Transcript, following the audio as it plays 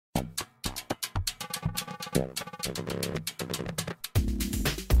The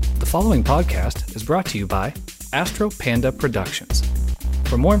following podcast is brought to you by Astro Panda Productions.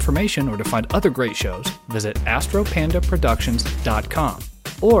 For more information or to find other great shows, visit astropandaproductions.com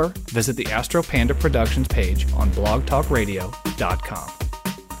or visit the Astro Panda Productions page on blogtalkradio.com.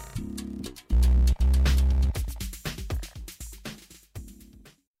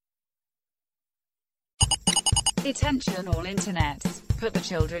 Attention all internets, put the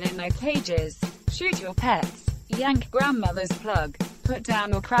children in their cages, shoot your pets, yank grandmother's plug, put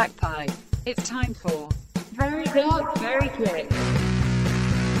down your crack pipe. It's time for Very Dark, Very Quick.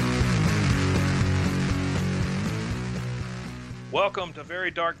 Welcome to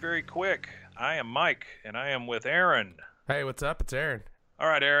Very Dark, Very Quick. I am Mike, and I am with Aaron. Hey, what's up? It's Aaron. All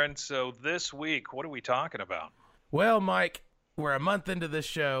right, Aaron, so this week, what are we talking about? Well, Mike, we're a month into this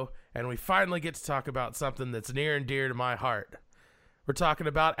show, and we finally get to talk about something that's near and dear to my heart. We're talking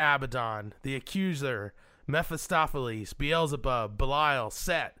about Abaddon, the Accuser, Mephistopheles, Beelzebub, Belial,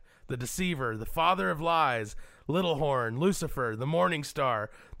 Set, the Deceiver, the Father of Lies, Littlehorn, Lucifer, the Morning Star,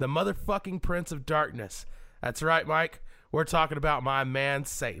 the motherfucking Prince of Darkness. That's right, Mike. We're talking about my man,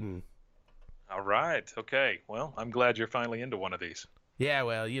 Satan. All right, okay. Well, I'm glad you're finally into one of these. Yeah,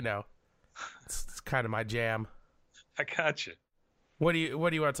 well, you know, it's kind of my jam. I got you. What do you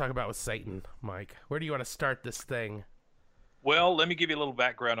want to talk about with Satan, Mike? Where do you want to start this thing? Well, let me give you a little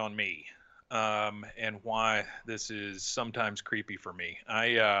background on me, and why this is sometimes creepy for me.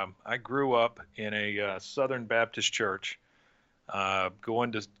 I grew up in a Southern Baptist church,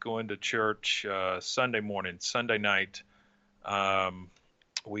 going to church Sunday morning, Sunday night.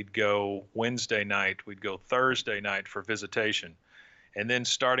 We'd go Wednesday night, we'd go Thursday night for visitation, and then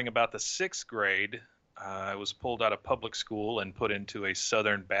starting about the 6th grade. I was pulled out of public school and put into a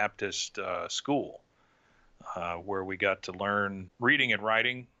Southern Baptist school, where we got to learn reading and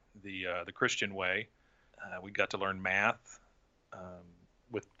writing the Christian way. We got to learn math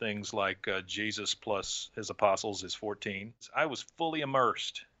with things like Jesus plus his apostles is 14. I was fully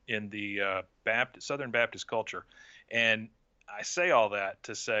immersed in the Southern Baptist culture, and I say all that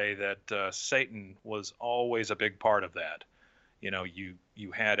to say that Satan was always a big part of that. You know, you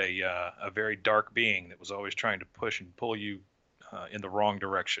had a very dark being that was always trying to push and pull you in the wrong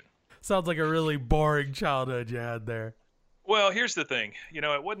direction. Sounds like a really boring childhood you had there. Well, here's the thing. You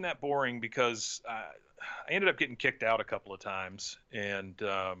know, it wasn't that boring because I ended up getting kicked out a couple of times, and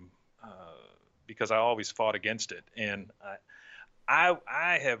because I always fought against it. And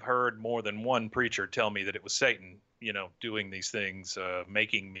I have heard more than one preacher tell me that it was Satan, you know, doing these things,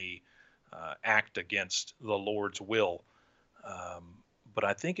 making me act against the Lord's will. But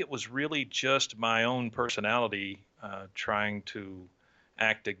I think it was really just my own personality trying to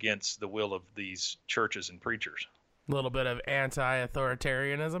act against the will of these churches and preachers. A little bit of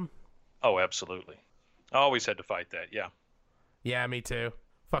anti-authoritarianism? Oh, absolutely. I always had to fight that, yeah. Yeah, me too.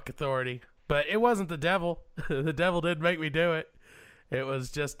 Fuck authority. But it wasn't the devil. The devil did make me do it. It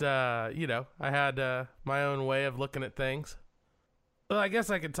was just, you know, I had my own way of looking at things. Well, I guess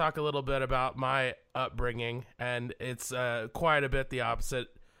I could talk a little bit about my upbringing, and it's quite a bit the opposite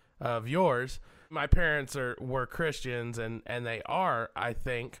of yours. My parents were Christians, and they are, I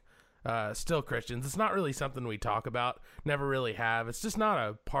think, still Christians. It's not really something we talk about, never really have. It's just not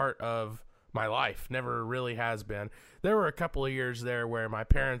a part of my life, never really has been. There were a couple of years there where my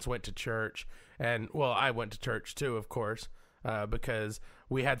parents went to church, and, well, I went to church too, of course, because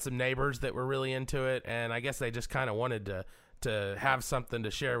we had some neighbors that were really into it, and I guess they just kind of wanted to have something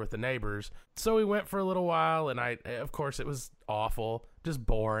to share with the neighbors. So we went for a little while, and of course it was awful, just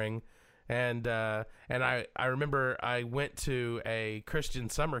boring. And I remember I went to a Christian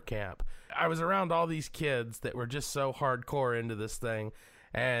summer camp. I was around all these kids that were just so hardcore into this thing,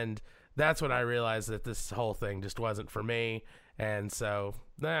 and that's when I realized that this whole thing just wasn't for me. And so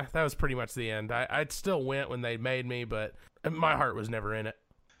that was pretty much the end. I still went when they made me, but my heart was never in it.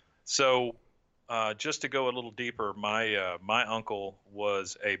 So just to go a little deeper, my uncle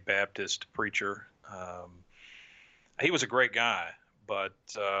was a Baptist preacher. He was a great guy, but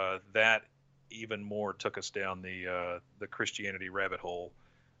that even more took us down the Christianity rabbit hole.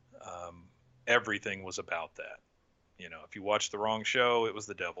 Everything was about that. You know, if you watched the wrong show, it was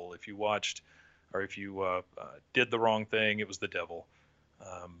the devil. If you did the wrong thing, it was the devil.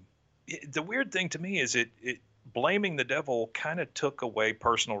 The weird thing to me is it blaming the devil kind of took away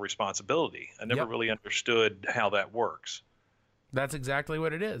personal responsibility. I never really understood how that works. That's exactly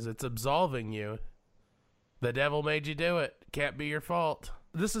what it is. It's absolving you. The devil made you do it. Can't be your fault.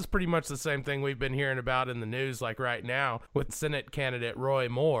 This is pretty much the same thing we've been hearing about in the news, like right now, with Senate candidate Roy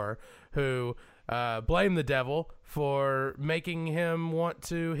Moore, who blamed the devil for making him want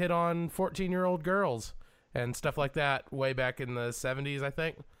to hit on 14-year-old girls. and stuff like that way back in the 70s, I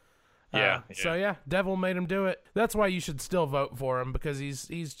think. Yeah. So yeah, devil made him do it. That's why you should still vote for him, because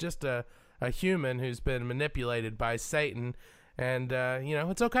he's just a human who's been manipulated by Satan, and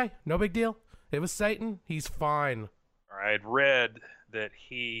it's okay, no big deal. It was Satan. He's fine. I had read that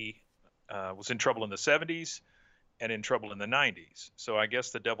he was in trouble in the 70s and in trouble in the 90s. So I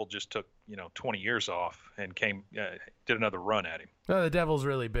guess the devil just took 20 years off and did another run at him. No, the devil's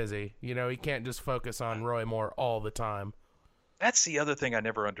really busy. He can't just focus on Roy Moore all the time. That's the other thing I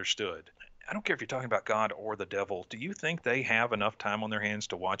never understood. I don't care if you're talking about God or the devil. Do you think they have enough time on their hands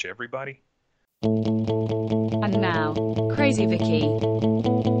to watch everybody? And now, Crazy Vicky.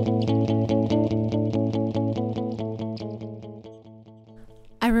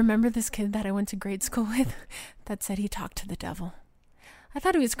 I remember this kid that I went to grade school with that said he talked to the devil. I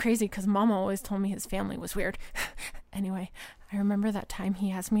thought he was crazy because Mama always told me his family was weird. Anyway, I remember that time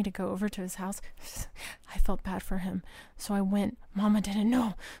he asked me to go over to his house. I felt bad for him, so I went. Mama didn't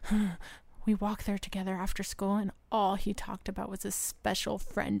know. We walked there together after school, and all he talked about was his special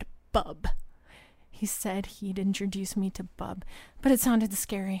friend, Bub. He said he'd introduce me to Bub, but it sounded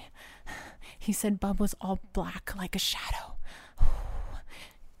scary. He said Bub was all black like a shadow.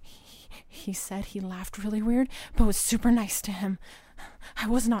 He said he laughed really weird, but was super nice to him. I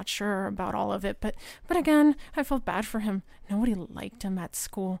was not sure about all of it, but again, I felt bad for him. Nobody liked him at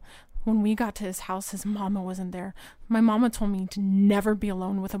school. When we got to his house, his mama wasn't there. My mama told me to never be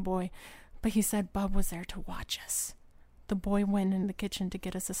alone with a boy, but he said Bub was there to watch us. The boy went in the kitchen to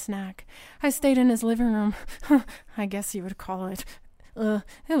get us a snack. I stayed in his living room. I guess you would call it. It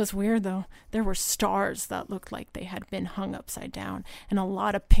was weird, though. There were stars that looked like they had been hung upside down, and a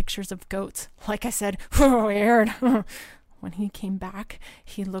lot of pictures of goats. Like I said, weird. When he came back,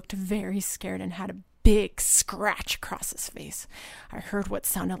 he looked very scared and had a big scratch across his face. I heard what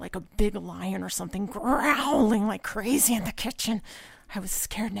sounded like a big lion or something growling like crazy in the kitchen. I was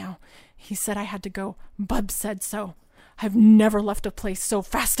scared now. He said I had to go. Bub said so. I've never left a place so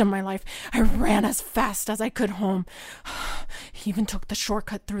fast in my life. I ran as fast as I could home. He even took the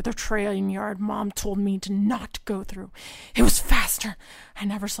shortcut through the train yard Mom told me to not go through. It was faster. I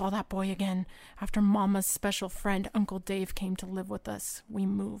never saw that boy again. After Mama's special friend, Uncle Dave, came to live with us, we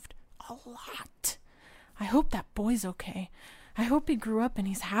moved a lot. I hope that boy's okay. I hope he grew up and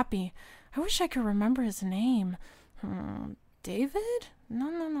he's happy. I wish I could remember his name. David?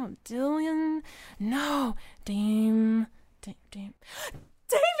 No. Dillian? No. Damien! That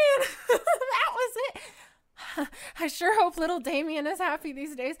was it! I sure hope little Damien is happy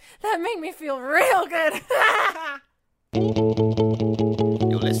these days. That made me feel real good.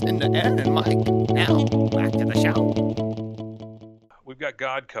 You're listening to Aaron and Mike. Now, back to the show. We've got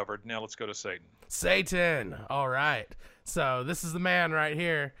God covered. Now let's go to Satan. Satan. All right. So this is the man right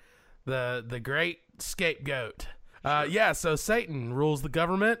here, the great scapegoat. So Satan rules the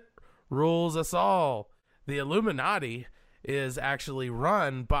government, rules us all. The Illuminati is actually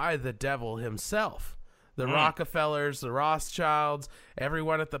run by the devil himself. The Rockefellers, the Rothschilds,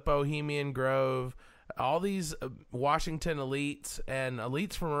 everyone at the Bohemian Grove, all these Washington elites and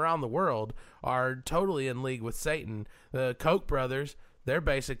elites from around the world are totally in league with Satan. The Koch brothers, they're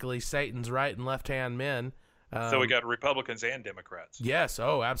basically Satan's right and left-hand men. So we got Republicans and Democrats. Yes,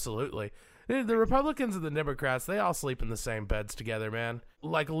 absolutely. The Republicans and the Democrats, they all sleep in the same beds together, man.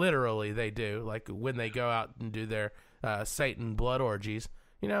 Like, literally, they do. Like, when they go out and do their Satan blood orgies.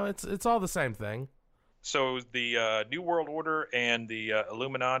 It's all the same thing. So the New World Order and the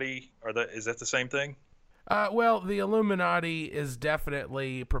Illuminati, is that the same thing? Well, the Illuminati is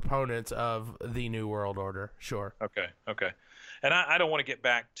definitely proponents of the New World Order, sure. Okay. And I don't want to get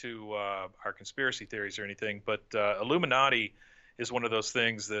back to our conspiracy theories or anything, but Illuminati is one of those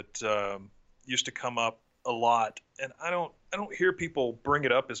things that used to come up a lot, and I don't hear people bring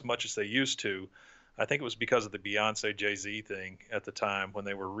it up as much as they used to. I think it was because of the Beyonce Jay-Z thing at the time when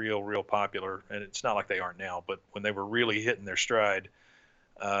they were real popular, and it's not like they aren't now, but when they were really hitting their stride,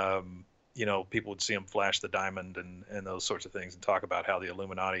 people would see them flash the diamond and those sorts of things and talk about how the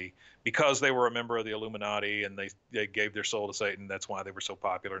Illuminati, because they were a member of the Illuminati and they gave their soul to Satan, that's why they were so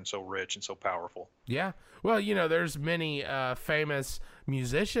popular and so rich and so powerful. Yeah. Well, there's many famous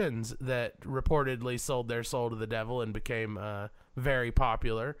musicians that reportedly sold their soul to the devil and became very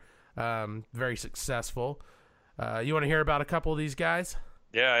popular, very successful. You want to hear about a couple of these guys?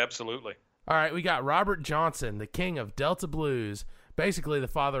 Yeah, absolutely. All right, we got Robert Johnson, the king of Delta blues, basically the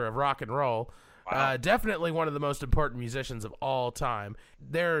father of rock and roll. Wow. Definitely one of the most important musicians of all time.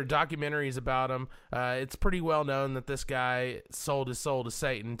 There are documentaries about him. It's pretty well known that this guy sold his soul to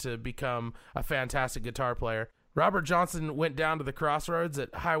Satan to become a fantastic guitar player. Robert Johnson went down to the crossroads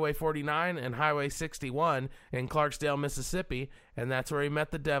at Highway 49 and Highway 61 in Clarksdale, Mississippi, and that's where he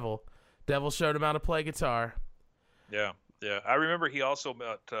met the devil. Devil showed him how to play guitar. Yeah. I remember he also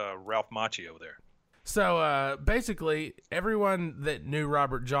met Ralph Macchio there. So basically, everyone that knew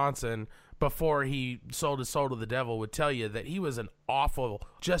Robert Johnson before he sold his soul to the devil would tell you that he was an awful,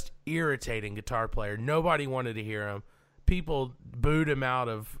 just irritating guitar player. Nobody wanted to hear him. People booed him out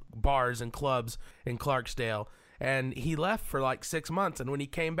of bars and clubs in Clarksdale. And he left for like 6 months, and when he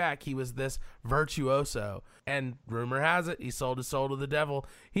came back, he was this virtuoso. And rumor has it, he sold his soul to the devil.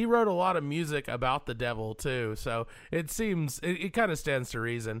 He wrote a lot of music about the devil, too, so it seems, it kind of stands to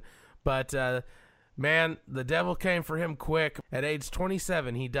reason. But, man, the devil came for him quick. At age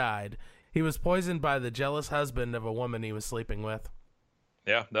 27, he died. He was poisoned by the jealous husband of a woman he was sleeping with.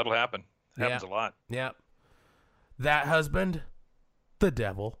 Yeah, that'll happen. It happens a lot. Yeah. That husband, the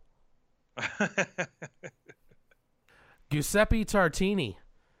devil. Giuseppe Tartini.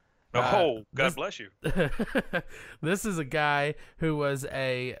 God bless you. This is a guy who was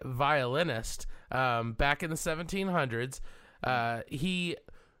a violinist back in the 1700s. He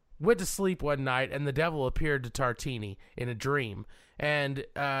went to sleep one night, and the devil appeared to Tartini in a dream. And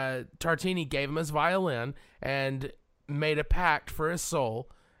Tartini gave him his violin and made a pact for his soul,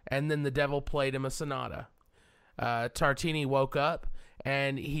 and then the devil played him a sonata. Tartini woke up,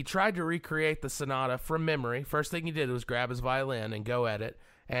 and he tried to recreate the sonata from memory. First thing he did was grab his violin and go at it.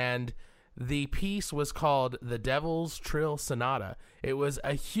 And the piece was called The Devil's Trill Sonata. It was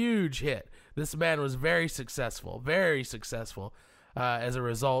a huge hit. This man was very successful as a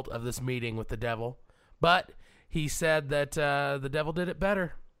result of this meeting with the devil. But he said that the devil did it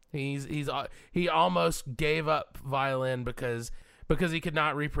better. He almost gave up violin because he could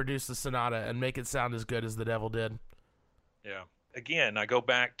not reproduce the sonata and make it sound as good as the devil did. Yeah. Again, I go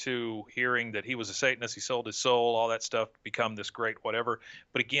back to hearing that he was a Satanist, he sold his soul, all that stuff, become this great whatever.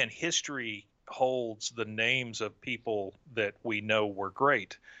 But again, history holds the names of people that we know were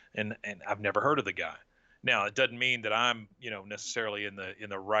great, and I've never heard of the guy. Now, it doesn't mean that I'm, necessarily in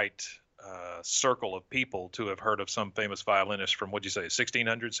the right circle of people to have heard of some famous violinist from, what'd you say,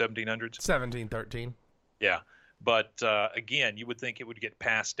 1600s, 1700s? 1713. Yeah. But again, you would think it would get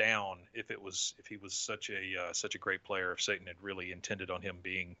passed down if he was such a great player, if Satan had really intended on him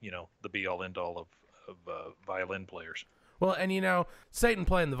being, the be all end all of violin players. Well, and Satan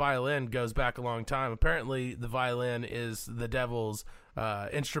playing the violin goes back a long time. Apparently, the violin is the devil's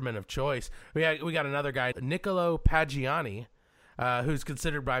instrument of choice. We got another guy, Niccolo Pagiani, who's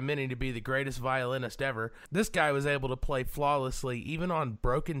considered by many to be the greatest violinist ever. This guy was able to play flawlessly, even on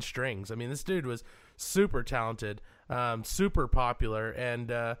broken strings. I mean, this dude was super talented, super popular,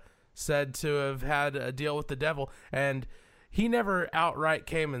 and said to have had a deal with the devil. And he never outright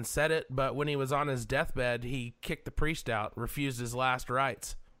came and said it, but when he was on his deathbed, he kicked the priest out, refused his last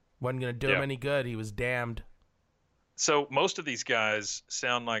rites. Wasn't going to do him any good. He was damned. So most of these guys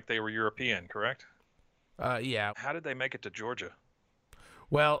sound like they were European, correct? Yeah. How did they make it to Georgia?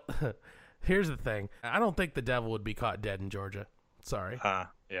 Well, here's the thing. I don't think the devil would be caught dead in Georgia. Sorry.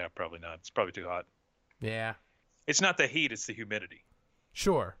 Yeah, probably not. It's probably too hot. Yeah. It's not the heat, it's the humidity.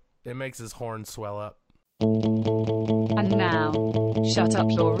 Sure. It makes his horns swell up. And now, Shut Up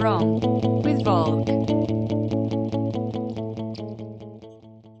You're Wrong with Volk.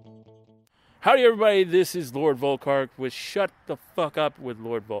 Howdy everybody, this is Lord Volkark with Shut the Fuck Up with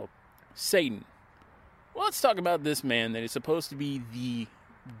Lord Volk. Satan. Well, let's talk about this man that is supposed to be the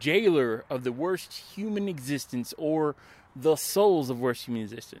jailer of the worst human existence, or the souls of worst human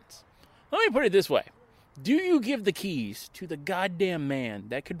existence. Let me put it this way. Do you give the keys to the goddamn man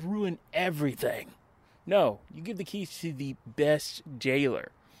that could ruin everything? No, you give the keys to the best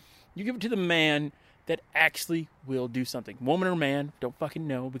jailer. You give it to the man that actually will do something. Woman or man, don't fucking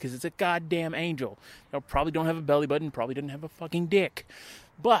know, because it's a goddamn angel. They probably don't have a belly button, probably doesn't have a fucking dick.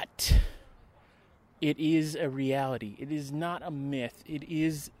 But it is a reality. It is not a myth. It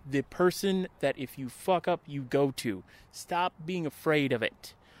is the person that if you fuck up, you go to. Stop being afraid of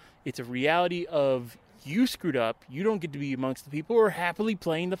it. It's a reality of you screwed up. You don't get to be amongst the people who are happily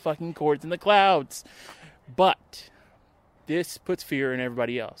playing the fucking chords in the clouds. But this puts fear in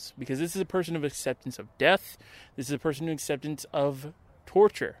everybody else, because this is a person of acceptance of death. This is a person of acceptance of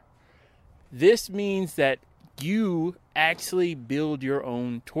torture. This means that you actually build your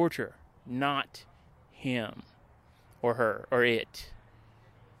own torture, not him or her or it.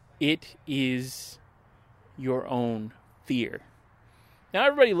 It is your own fear. Now,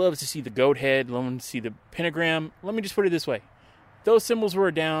 everybody loves to see the goat head, loves to see the pentagram. Let me just put it this way. Those symbols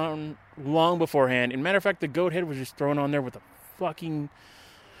were down long beforehand. And matter of fact, the goat head was just thrown on there with a fucking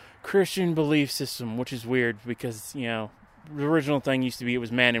Christian belief system, which is weird because, the original thing used to be it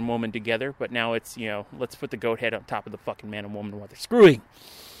was man and woman together, but now it's, let's put the goat head on top of the fucking man and woman while they're screwing.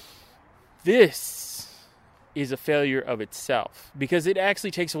 This is a failure of itself because it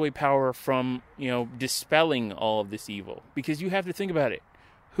actually takes away power from, dispelling all of this evil. Because you have to think about it.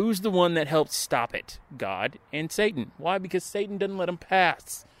 Who's the one that helped stop it? God and Satan. Why? Because Satan doesn't let them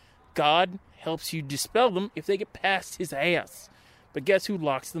pass. God helps you dispel them if they get past his ass. But guess who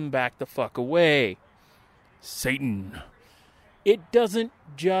locks them back the fuck away? Satan. It doesn't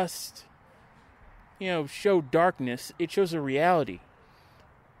just, show darkness. It shows a reality.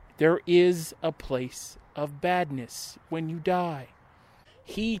 There is a place of badness when you die.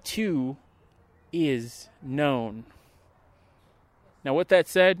 He, too, is known. Now, with that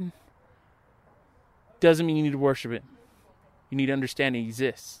said, doesn't mean you need to worship it. You need to understand he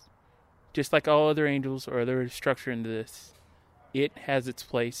exists. Just like all other angels or other structure into this. It has its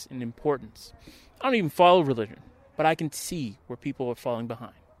place and importance. I don't even follow religion, but I can see where people are falling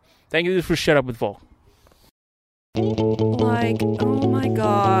behind. Thank you for Shut Up with Volk. Oh my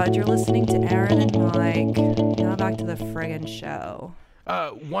god, you're listening to Aaron and Mike. Now back to the friggin' show.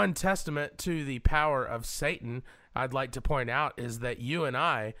 One testament to the power of Satan I'd like to point out is that you and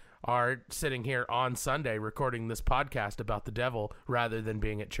I are sitting here on Sunday recording this podcast about the devil rather than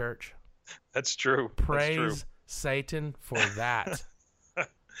being at church. That's true. Praise That's true. Satan for that.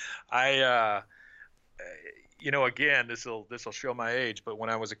 Again, this will show my age, but when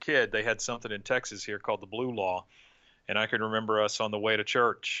I was a kid, they had something in Texas here called the Blue Law, and I can remember us on the way to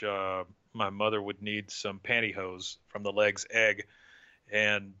church. My mother would need some pantyhose from the Leg's Egg,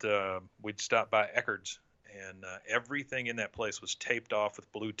 and we'd stop by Eckerd's, and everything in that place was taped off with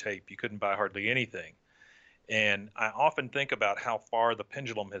blue tape. You couldn't buy hardly anything, and I often think about how far the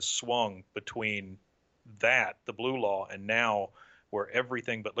pendulum has swung between that, the Blue Law, and now where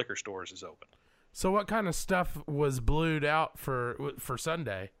everything but liquor stores is open. So what kind of stuff was blued out for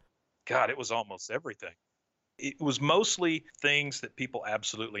Sunday? God, it was almost everything. It was mostly things that people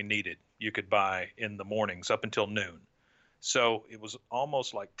absolutely needed. You could buy in the mornings up until noon. So it was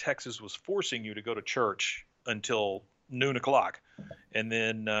almost like Texas was forcing you to go to church until noon o'clock. And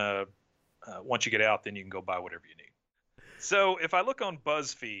then once you get out, then you can go buy whatever you need. So if I look on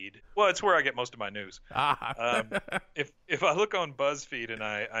BuzzFeed, well, it's where I get most of my news. If I look on BuzzFeed and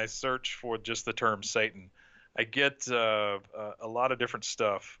I search for just the term Satan, I get a lot of different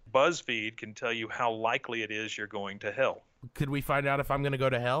stuff. BuzzFeed can tell you how likely it is you're going to hell. Could we find out if I'm going to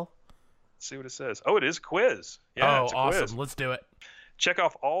go to hell? Let's see what it says. Oh, it is quiz. Yeah, it's a awesome. Quiz. Let's do it. Check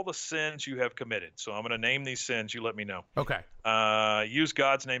off all the sins you have committed. So I'm going to name these sins. You let me know. Okay. Use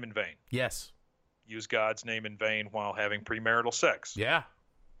God's name in vain. Yes. Use God's name in vain while having premarital sex. Yeah.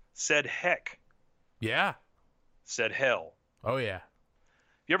 Said heck. Yeah. Said hell. Oh, yeah.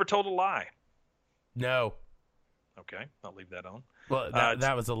 You ever told a lie? No. Okay, I'll leave that on. Well,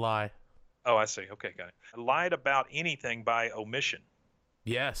 that was a lie. Oh, I see. Okay, got it. Lied about anything by omission.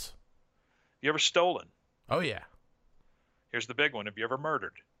 Yes. You ever stolen? Oh, yeah. Here's the big one. Have you ever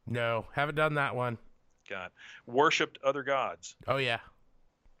murdered? No, haven't done that one. God. Worshipped other gods. Oh, yeah.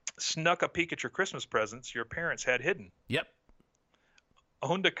 Snuck a peek at your Christmas presents your parents had hidden. Yep.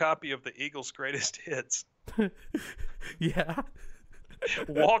 Owned a copy of the Eagles' greatest hits. Yeah.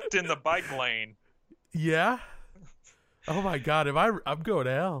 Walked in the bike lane. Yeah. Oh, my God. I'm going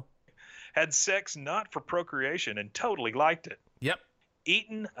to hell. Had sex not for procreation and totally liked it. Yep.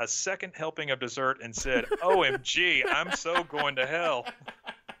 Eaten a second helping of dessert and said, OMG, I'm so going to hell.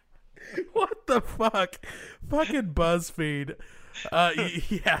 What the fuck? Fucking BuzzFeed.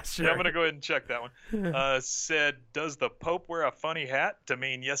 Yeah, sure. Yeah, I'm going to go ahead and check that one. Said, does the Pope wear a funny hat? To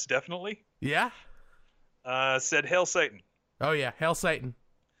mean, yes, definitely. Yeah. Said, hail Satan. Oh, yeah. Hail Satan.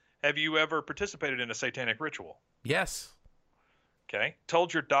 Have you ever participated in a satanic ritual? Yes. Okay.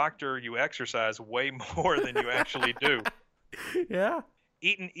 Told your doctor you exercise way more than you actually do. Yeah.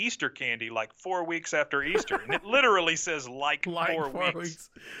 Eaten Easter candy like 4 weeks after Easter. And it literally says like 4 weeks.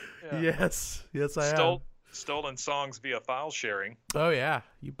 Yeah. Yes. Yes, I have. Stolen songs via file sharing. Oh, yeah.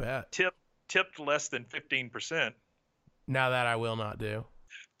 You bet. Tipped less than 15%. Now that I will not do.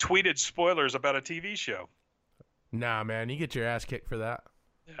 Tweeted spoilers about a TV show. Nah, man. You get your ass kicked for that.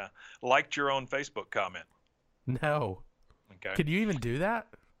 Yeah. Liked your own Facebook comment. No. Okay. Could you even do that?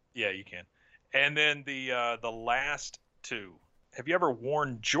 Yeah, you can. And then the last two. Have you ever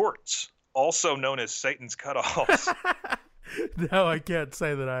worn jorts, also known as Satan's cutoffs? No, I can't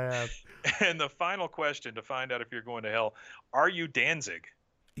say that I have. And the final question to find out if you're going to hell, are you Danzig?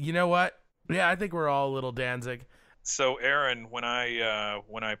 You know what? Yeah, I think we're all a little Danzig. So, Aaron, when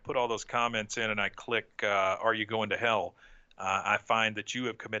I put all those comments in and I click, are you going to hell? I find that you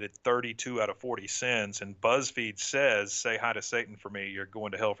have committed 32 out of 40 sins, and BuzzFeed says, say hi to Satan for me. You're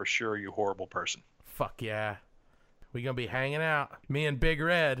going to hell for sure, you horrible person. Fuck yeah. We gonna be hanging out. Me and Big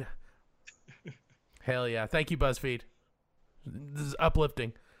Red. Hell yeah. Thank you, BuzzFeed. This is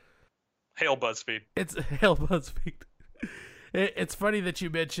uplifting. Hail BuzzFeed. It's hail BuzzFeed. It's funny that you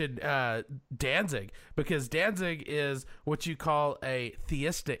mentioned Danzig, because Danzig is what you call a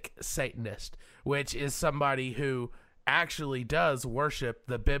theistic Satanist, which is somebody who actually does worship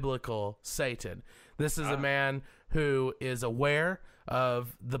the biblical Satan. This is a man who is aware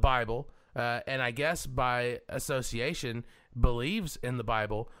of the Bible, and I guess by association believes in the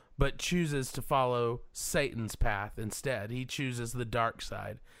Bible, but chooses to follow Satan's path instead. He chooses the dark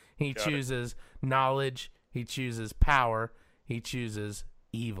side. He chooses knowledge. He chooses power. He chooses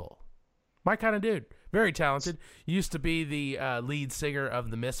evil. My kind of dude. Very talented. Used to be the lead singer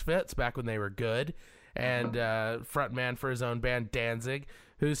of the Misfits back when they were good, and frontman for his own band Danzig,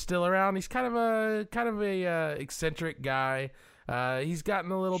 who's still around. He's kind of a eccentric guy. He's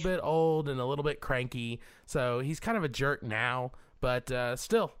gotten a little bit old and a little bit cranky, so he's kind of a jerk now, but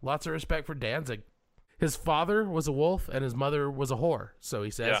still, lots of respect for Danzig. His father was a wolf and his mother was a whore, so he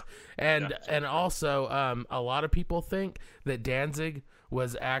says. Yeah. And also, a lot of people think that Danzig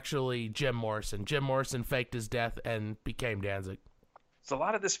was actually Jim Morrison. Jim Morrison faked his death and became Danzig. It's a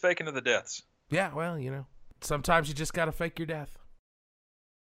lot of this faking of the deaths. Yeah, well, you know, sometimes you just gotta fake your death.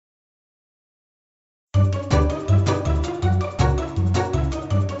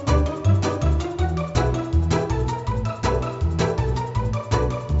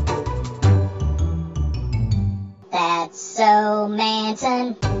 That's So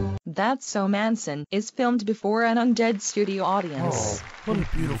Manson. That's So Manson is filmed before an undead studio audience. Oh, what a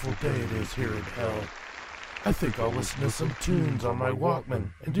beautiful day it is here in hell. I think I'll listen to some tunes on my Walkman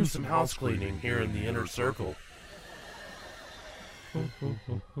and do some house cleaning here in the inner circle.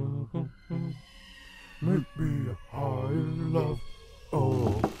 Make me high love.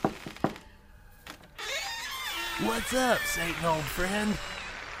 Oh. What's up, Satan, old friend?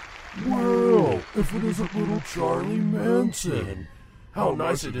 Well, if it isn't little Charlie Manson. How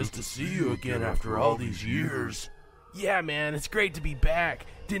nice it is to see you again after all these years. Yeah, man, it's great to be back.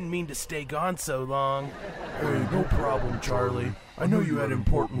 Didn't mean to stay gone so long. Hey, no problem, Charlie. I know you had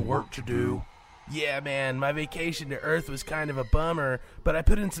important work to do. Yeah, man, my vacation to Earth was kind of a bummer, but I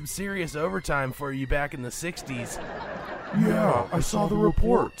put in some serious overtime for you back in the 60s. Yeah, I saw the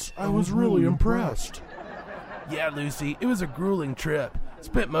reports. I was really impressed. Yeah, Lucy, it was a grueling trip.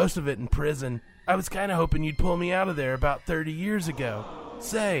 Spent most of it in prison. I was kind of hoping you'd pull me out of there about 30 years ago.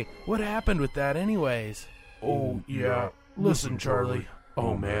 Say, what happened with that anyways? Oh, yeah. Listen, Charlie.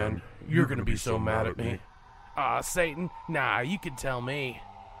 Oh, man. You're gonna be so mad at me. Aw, Satan. Nah, you can tell me.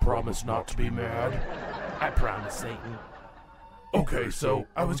 Promise not to be mad? I promise, Satan. Okay, so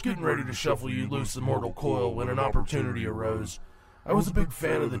I was getting ready to shuffle you loose the mortal coil when an opportunity arose. I was a big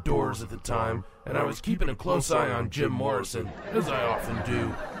fan of the Doors at the time, and I was keeping a close eye on Jim Morrison, as I often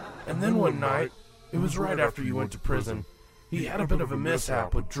do. And then one night, it was right after you went to prison, he had a bit of a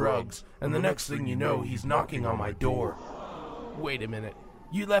mishap with drugs, and the next thing you know, he's knocking on my door. Wait a minute.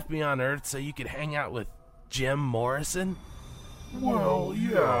 You left me on Earth so you could hang out with Jim Morrison? Well,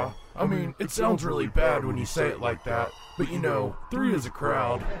 yeah. I mean, it sounds really bad when you say it like that, but you know, 3 is a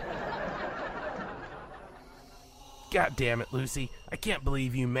crowd. God damn it, Lucy. I can't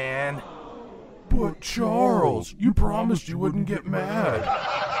believe you, man. But Charles, you promised you wouldn't get mad.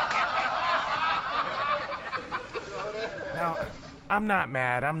 No, I'm not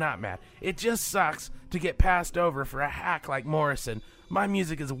mad. It just sucks to get passed over for a hack like Morrison. My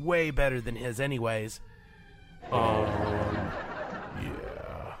music is way better than his anyways. Yeah.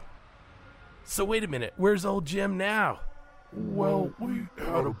 So wait a minute, where's old Jim now? Well, we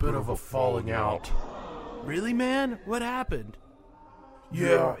had a bit of a falling out. Really, man? What happened?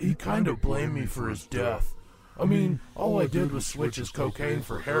 Yeah, he kind of blamed me for his death. I mean, all I did was switch his cocaine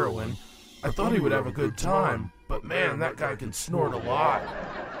for heroin. I thought he would have a good time, but man, that guy can snort a lot.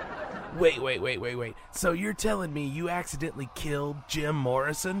 Wait. So you're telling me you accidentally killed Jim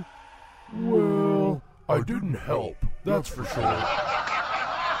Morrison? Well, I didn't help, that's for sure.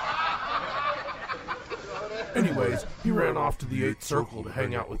 Anyways, he ran off to the 8th Circle to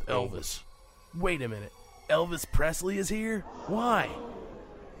hang out with Elvis. Wait a minute. Elvis Presley is here? Why?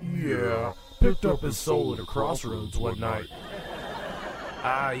 Yeah, picked up his soul at a crossroads one night.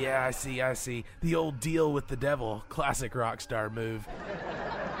 Ah, yeah, I see. The old deal with the devil. Classic rock star move.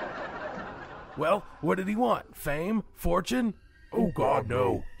 Well, what did he want? Fame? Fortune? Oh God,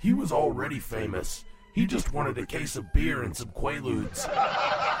 no. He was already famous. He just wanted a case of beer and some Quaaludes.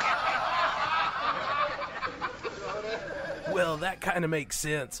 Well, that kind of makes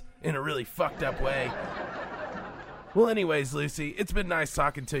sense in a really fucked up way. Well, anyways, Lucy, it's been nice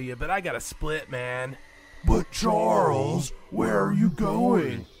talking to you, but I gotta split, man. But Charles, where are you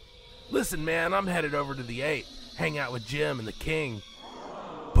going? Listen, man, I'm headed over to the 8, hang out with Jim and the King.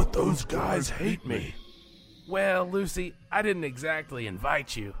 But those guys hate me. Well, Lucy, I didn't exactly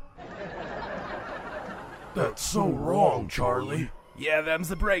invite you. That's so wrong, Charlie. Yeah, them's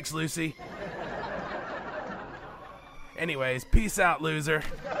the breaks, Lucy. Anyways, peace out, loser.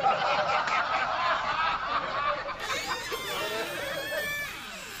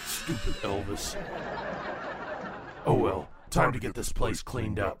 Stupid Elvis. Oh well, time to get this place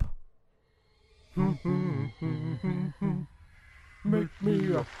cleaned up. Make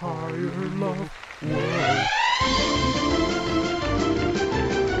me a higher love. Whoa.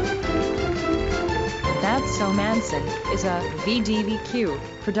 That's So Manson is a VDVQ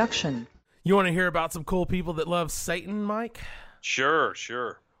production. You want to hear about some cool people that love Satan, Mike? Sure.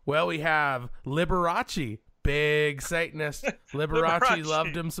 Well, we have Liberace, big Satanist. Liberace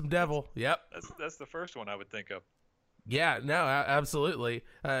loved him some devil. Yep. That's the first one I would think of. Yeah, no, absolutely.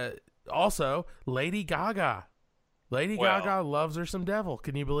 Also, Lady Gaga. Lady Gaga loves her some devil.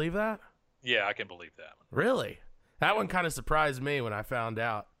 Can you believe that? Yeah, I can believe that one. Really? That one kind of surprised me when I found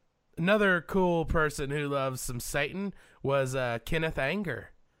out. Another cool person who loves some Satan was Kenneth Anger.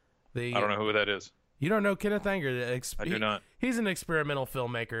 I don't know who that is. You don't know Kenneth Anger? I do not. He's an experimental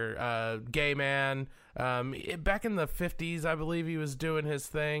filmmaker, gay man. Back in the 50s, I believe he was doing his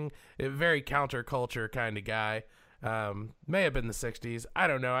thing. A very counterculture kind of guy. May have been the 60s. I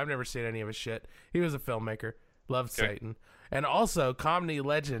don't know. I've never seen any of his shit. He was a filmmaker. Loved Satan. And also comedy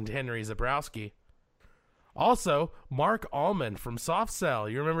legend Henry Zebrowski. Also, Mark Allman from Soft Cell.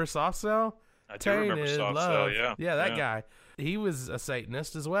 You remember Soft Cell? I do remember Soft Cell, yeah. Yeah, that guy. He was a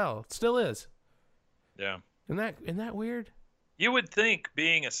Satanist as well. Still is. Yeah. Isn't that weird? You would think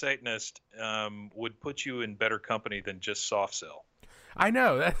being a Satanist would put you in better company than just Soft Cell. I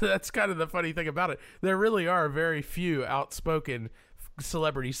know. That's kind of the funny thing about it. There really are very few outspoken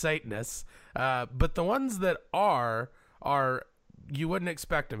celebrity Satanists. But the ones that are you wouldn't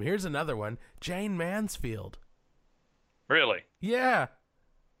expect them. Here's another one. Jane Mansfield. Really? Yeah.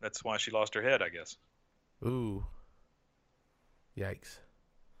 That's why she lost her head, I guess. Ooh. Yikes.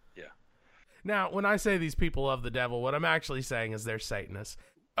 Yeah. Now, when I say these people love the devil, what I'm actually saying is they're Satanists.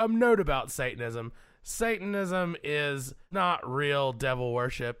 A note about Satanism. Satanism is not real devil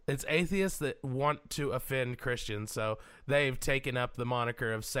worship. It's atheists that want to offend Christians, so they've taken up the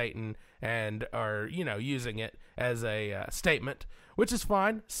moniker of Satan and are, using it as a statement, which is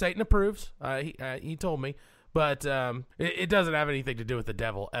fine. Satan approves. He told me. But it doesn't have anything to do with the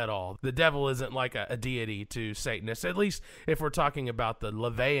devil at all. The devil isn't like a deity to Satanists, at least if we're talking about the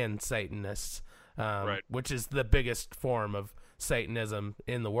LaVeyan Satanists, right. Which is the biggest form of Satanism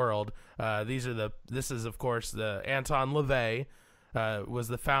in the world. This is, of course, the Anton LaVey was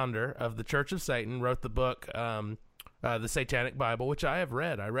the founder of the Church of Satan, wrote the book, the Satanic Bible, which I have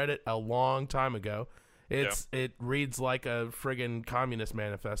read. I read it a long time ago. It reads like a friggin' communist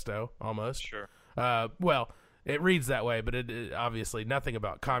manifesto, almost. Sure. Well, it reads that way, but it obviously nothing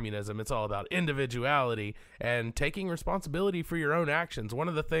about communism. It's all about individuality and taking responsibility for your own actions. One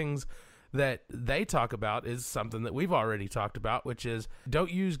of the things that they talk about is something that we've already talked about, which is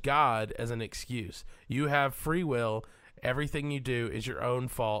don't use God as an excuse. You have free will. Everything you do is your own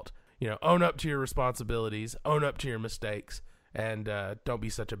fault. Own up to your responsibilities, own up to your mistakes, and don't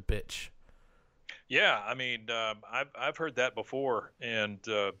be such a bitch. Yeah, I mean, I've heard that before, and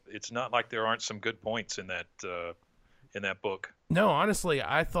it's not like there aren't some good points in that book. No, honestly,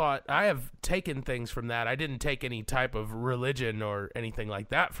 I thought I have taken things from that. I didn't take any type of religion or anything like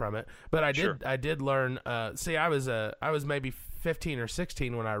that from it, but I did. Sure. I did learn. See, I was maybe 15 or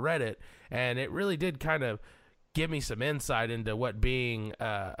 16 when I read it, and it really did kind of give me some insight into what being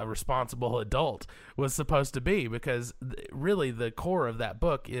a responsible adult was supposed to be, because really the core of that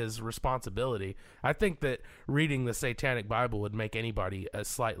book is responsibility. I think that reading the Satanic Bible would make anybody a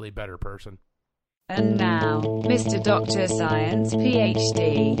slightly better person. And now, Mr. Dr. Science,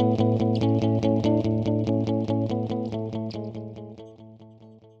 PhD.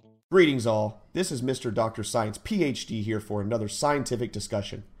 Greetings all. This is Mr. Dr. Science, PhD here for another scientific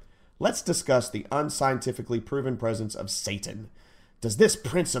discussion. Let's discuss the unscientifically proven presence of Satan. Does this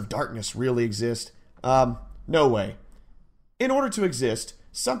Prince of Darkness really exist? No way. In order to exist,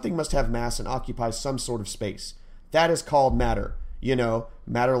 something must have mass and occupy some sort of space. That is called matter.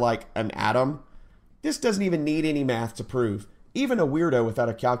 Matter like an atom. This doesn't even need any math to prove. Even a weirdo without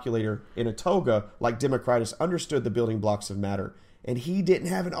a calculator in a toga like Democritus understood the building blocks of matter, and he didn't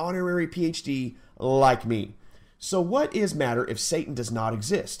have an honorary PhD like me. So what is matter if Satan does not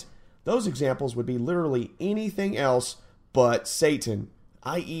exist? Those examples would be literally anything else but Satan,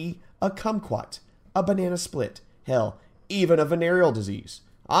 i.e. a kumquat, a banana split, hell, even a venereal disease.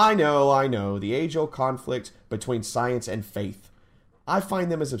 I know, the age-old conflict between science and faith. I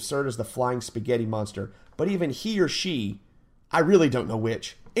find them as absurd as the flying spaghetti monster, but even he or she, I really don't know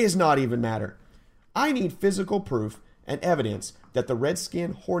which, is not even matter. I need physical proof and evidence that the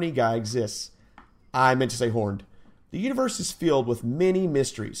red-skinned, horny guy exists. I meant to say horned. The universe is filled with many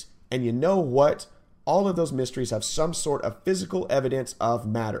mysteries, and you know what? All of those mysteries have some sort of physical evidence of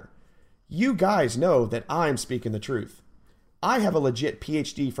matter. You guys know that I'm speaking the truth. I have a legit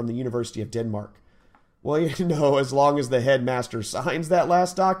PhD from the University of Denmark. Well, you know, as long as the headmaster signs that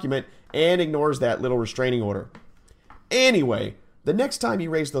last document and ignores that little restraining order. Anyway, the next time you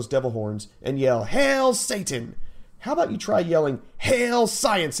raise those devil horns and yell, "Hail Satan!" how about you try yelling, "Hail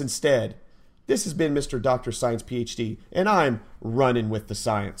Science!" instead? This has been Mr. Dr. Science PhD, and I'm running with the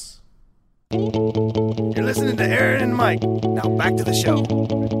science. You're listening to Aaron and Mike. Now back to the show.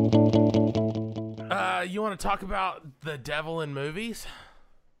 You want to talk about the devil in movies?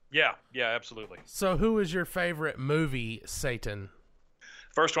 Yeah, absolutely. So who is your favorite movie, Satan?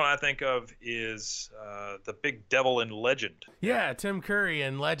 First one I think of is The Big Devil in Legend. Yeah, Tim Curry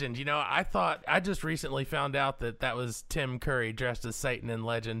in Legend. You know, I just recently found out that was Tim Curry dressed as Satan in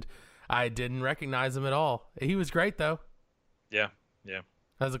Legend. I didn't recognize him at all. He was great, though. Yeah. That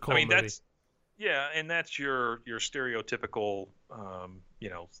was a cool movie. That's your stereotypical,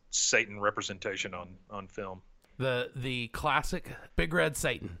 Satan representation on film. The classic Big Red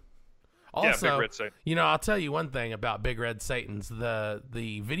Satan. Also, Big Red Satan. You know, I'll tell you one thing about Big Red Satans.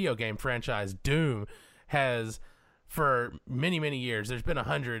 The video game franchise Doom has, for many, many years, there's been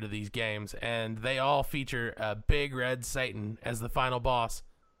 100 of these games, and they all feature a Big Red Satan as the final boss.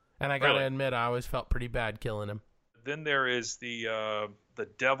 And I gotta admit, I always felt pretty bad killing him. Then there is the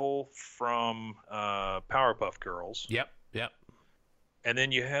devil from Powerpuff Girls. Yep. And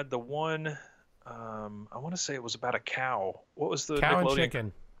then you had the one, I want to say it was about a cow. What was the Cow Nickelodeon? and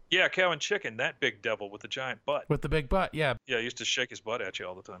Chicken. Yeah, Cow and Chicken. That big devil with the giant butt. With the big butt, yeah. Yeah, he used to shake his butt at you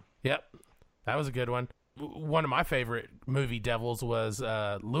all the time. Yep, that was a good one. One of my favorite movie devils was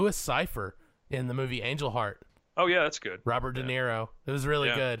Louis Cypher in the movie Angel Heart. Oh yeah, that's good. Robert De Niro. It was really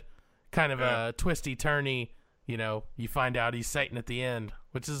good. Kind of a twisty turny. You know, you find out he's Satan at the end,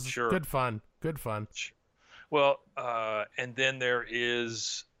 which is good fun. Good fun. Well, and then there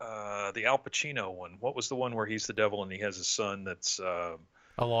is the Al Pacino one. What was the one where he's the devil and he has a son that's a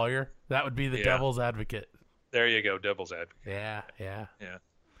lawyer? That would be the Devil's Advocate. There you go, Devil's Advocate. Yeah.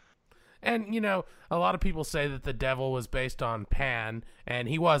 And you know, a lot of people say that the devil was based on Pan, and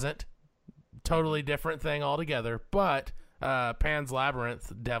he wasn't. Totally different thing altogether. But Pan's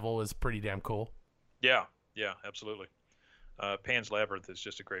Labyrinth devil is pretty damn cool. Yeah, absolutely. Pan's Labyrinth is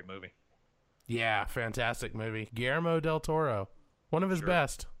just a great movie. Yeah, fantastic movie. Guillermo del Toro, one of his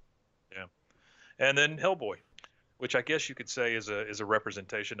best. Yeah, and then Hellboy, which I guess you could say is a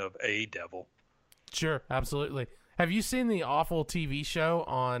representation of a devil. Sure, absolutely. Have you seen the awful TV show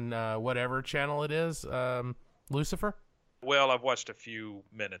on whatever channel it is, Lucifer? Well, I've watched a few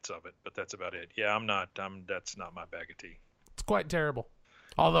minutes of it, but that's about it. Yeah, that's not my bag of tea. It's quite terrible.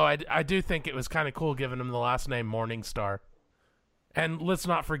 Although I do think it was kind of cool giving him the last name Morningstar. And let's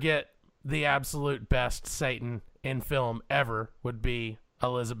not forget, the absolute best Satan in film ever would be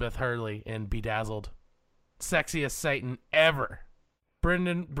Elizabeth Hurley in Bedazzled. Sexiest Satan ever.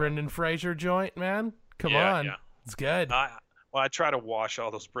 Brendan Fraser joint, man. Come on. Yeah. It's good. I try to wash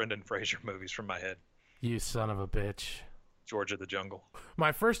all those Brendan Fraser movies from my head. You son of a bitch. George of the Jungle.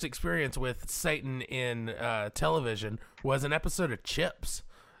 My first experience with Satan in television was an episode of Chips.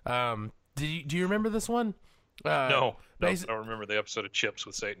 Do you remember this one? No, I don't remember the episode of Chips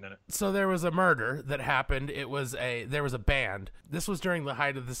with Satan in it. So there was a murder that happened. There was a band. This was during the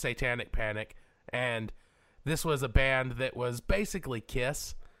height of the Satanic Panic, and this was a band that was basically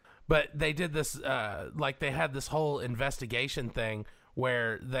Kiss, but they did this they had this whole investigation thing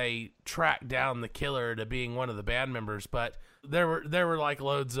where they tracked down the killer to being one of the band members, but there were like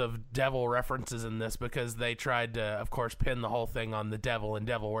loads of devil references in this because they tried to, of course, pin the whole thing on the devil and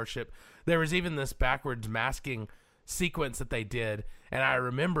devil worship. There was even this backwards masking sequence that they did, and I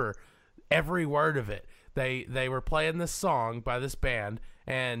remember every word of it. They were playing this song by this band,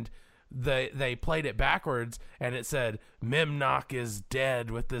 and they played it backwards, and it said, "Memnoch is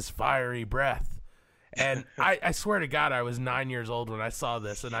dead with this fiery breath." And I swear to God, I was 9 years old when I saw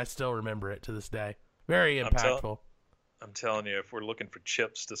this, and I still remember it to this day. Very impactful. I'm telling you, if we're looking for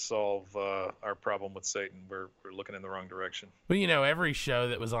chips to solve our problem with Satan, we're looking in the wrong direction. Well, every show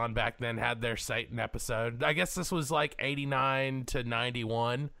that was on back then had their Satan episode. I guess this was like 89 to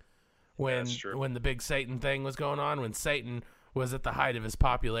 91 when the big Satan thing was going on, when Satan was at the height of his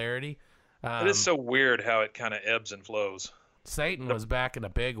popularity. It is so weird how it kind of ebbs and flows. Satan was back in a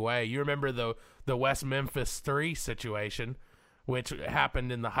big way. You remember the West Memphis 3 situation, which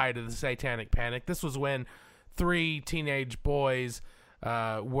happened in the height of the Satanic Panic. This was when 3 teenage boys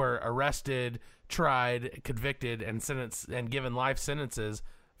were arrested, tried, convicted, and sentenced and given life sentences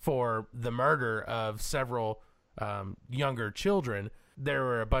for the murder of several younger children. There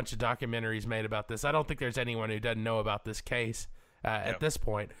were a bunch of documentaries made about this. I don't think there's anyone who doesn't know about this case at this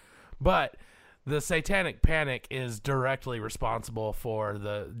point. But the Satanic Panic is directly responsible for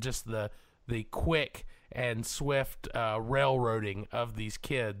the quick and swift railroading of these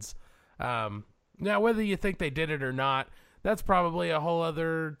kids. Now, whether you think they did it or not, that's probably a whole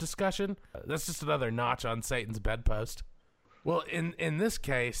other discussion. That's just another notch on Satan's bedpost. Well, in this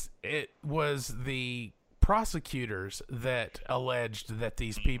case, it was the prosecutors that alleged that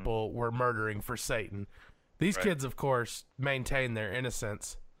these people were murdering for Satan. These kids, of course, maintained their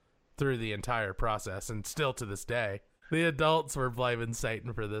innocence through the entire process, and still to this day. The adults were blaming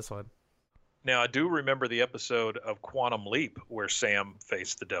Satan for this one. Now, I do remember the episode of Quantum Leap where Sam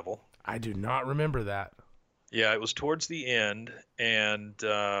faced the devil. I do not remember that. Yeah, it was towards the end, and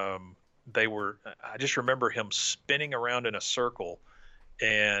I just remember him spinning around in a circle,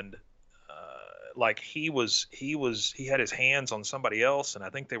 and like he had his hands on somebody else, and I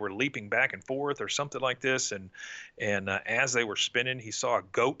think they were leaping back and forth or something like this, and as they were spinning, he saw a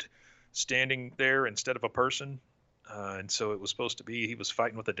goat standing there instead of a person, and so it was supposed to be he was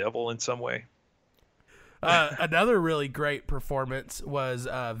fighting with the devil in some way. Another really great performance was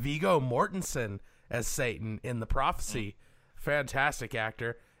Viggo Mortensen as Satan in The Prophecy. Fantastic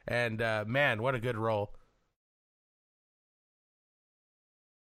actor, and man, what a good role.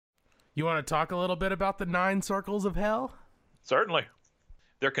 You want to talk a little bit about the 9 circles of hell? Certainly.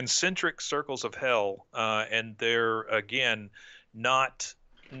 They're concentric circles of hell, and they're, again, not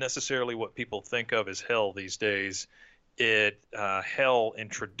necessarily what people think of as hell these days. Hell in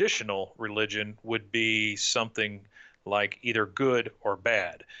traditional religion would be something like either good or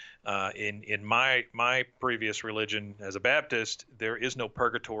bad. In my previous religion as a Baptist, there is no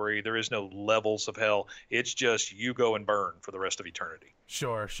purgatory, there is no levels of hell. It's just you go and burn for the rest of eternity.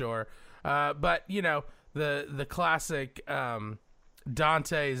 Sure. But the classic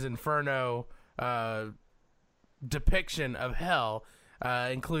Dante's Inferno depiction of hell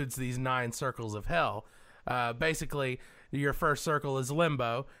includes these 9 circles of hell. Basically, your first circle is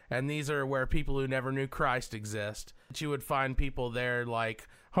limbo, and these are where people who never knew Christ exist. You would find people there like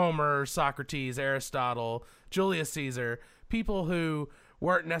Homer, Socrates, Aristotle, Julius Caesar, people who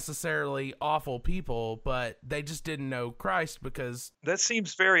weren't necessarily awful people, but they just didn't know Christ because... That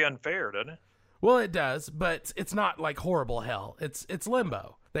seems very unfair, doesn't it? Well, it does, but it's not like horrible hell. It's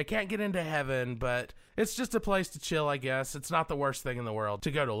limbo. They can't get into heaven, but it's just a place to chill, I guess. It's not the worst thing in the world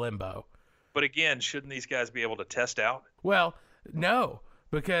to go to limbo. But again, shouldn't these guys be able to test out? Well, no,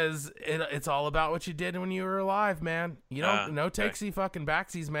 because it's all about what you did when you were alive, man. You know, no takesy fucking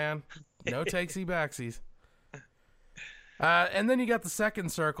backsies, man. No takesy backsies. And then you got the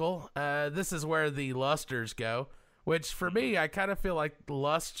second circle. This is where the lusters go, which for me, I kind of feel like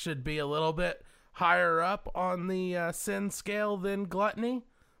lust should be a little bit higher up on the sin scale than gluttony,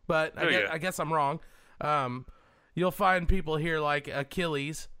 but I guess I'm wrong. You'll find people here like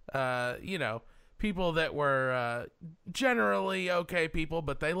Achilles, people that were generally okay people,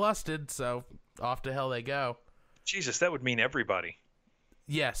 but they lusted, so off to hell they go. Jesus, that would mean everybody.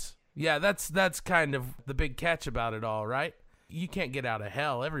 Yes. Yeah, that's kind of the big catch about it all, right? You can't get out of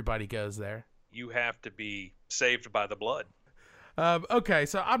hell. Everybody goes there. You have to be saved by the blood. Okay,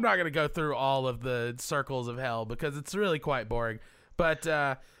 so I'm not going to go through all of the circles of hell because it's really quite boring. But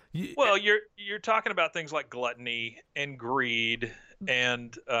you're talking about things like gluttony and greed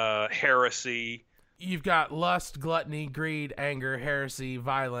and heresy. You've got lust, gluttony, greed, anger, heresy,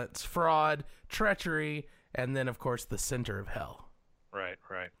 violence, fraud, treachery, and then, of course, the center of hell. Right.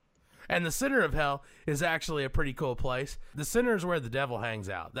 And the center of hell is actually a pretty cool place. The center is where the devil hangs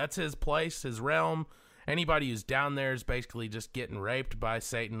out. That's his place, his realm. Anybody who's down there is basically just getting raped by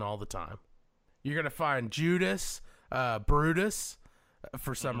Satan all the time. You're going to find Judas, Brutus,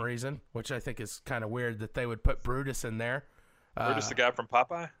 for some reason, which I think is kind of weird that they would put Brutus in there. Brutus, the guy from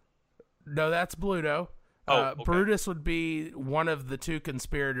Popeye? No, that's Bluto. Okay. Brutus would be one of the 2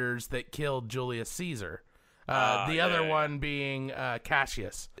 conspirators that killed Julius Caesar. The other one being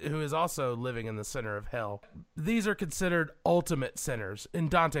Cassius, who is also living in the center of hell. These are considered ultimate sinners, in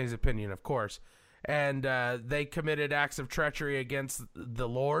Dante's opinion, of course. And they committed acts of treachery against the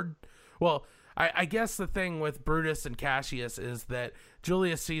Lord. Well, I guess the thing with Brutus and Cassius is that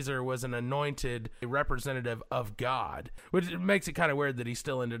Julius Caesar was an anointed representative of God, which makes it kind of weird that he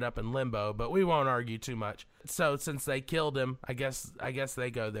still ended up in limbo, but we won't argue too much. So since they killed him, I guess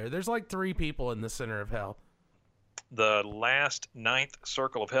they go there. There's like 3 people in the center of hell. The last 9th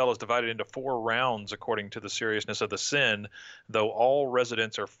circle of hell is divided into 4 rounds according to the seriousness of the sin, though all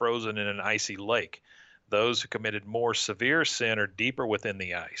residents are frozen in an icy lake. Those who committed more severe sin are deeper within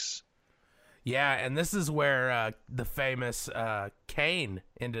the ice. Yeah, and this is where the famous Cain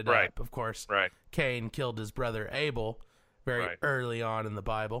ended up, of course. Right. Cain killed his brother Abel very early on in the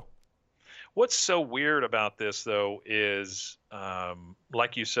Bible. What's so weird about this, though, is,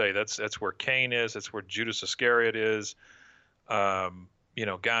 like you say, that's where Cain is. That's where Judas Iscariot is.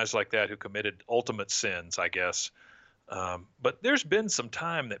 Guys like that who committed ultimate sins, I guess. But there's been some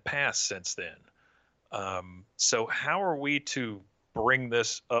time that passed since then. So how are we to bring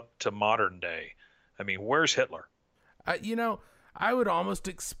this up to modern day? I mean, where's Hitler? I would almost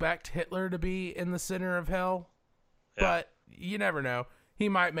expect Hitler to be in the center of hell, but you never know. He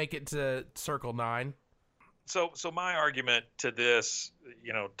might make it to Circle 9. So my argument to this,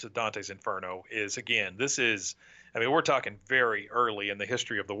 to Dante's Inferno is, again, we're talking very early in the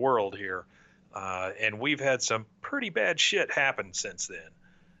history of the world here, and we've had some pretty bad shit happen since then.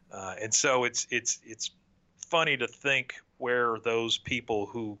 And so it's funny to think where those people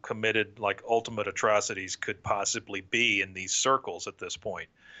who committed like ultimate atrocities could possibly be in these circles at this point.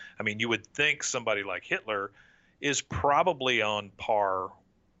 I mean, you would think somebody like Hitler is probably on par.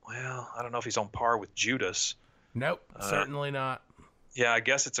 Well, I don't know if he's on par with Judas. Nope, certainly not. Yeah, I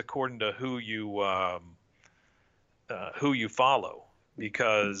guess it's according to who you follow.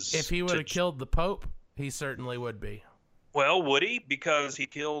 Because if he would have killed the Pope, he certainly would be. Well, would he? Because he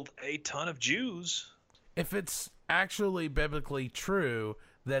killed a ton of Jews. If it's actually biblically true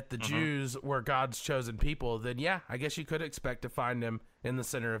that the Jews were God's chosen people, then yeah, I guess you could expect to find him in the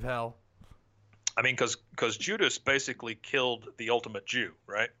center of hell. I mean, because Judas basically killed the ultimate Jew,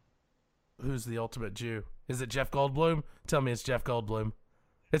 right? Who's the ultimate Jew? Is it Jeff Goldblum? Tell me it's Jeff Goldblum.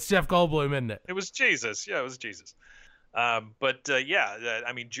 It's Jeff Goldblum, isn't it? It was Jesus. Yeah, it was Jesus.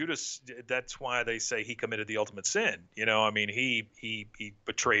 Judas, that's why they say he committed the ultimate sin. He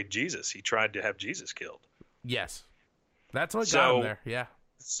betrayed Jesus. He tried to have Jesus killed. Yes. That's what got him there, yeah.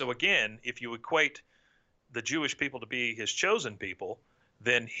 So again, if you equate the Jewish people to be his chosen people,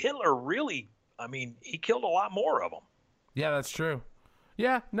 then Hitler really, he killed a lot more of them. Yeah, that's true.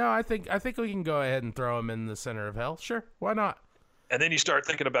 Yeah, no, I think we can go ahead and throw him in the center of hell. Sure, why not? And then you start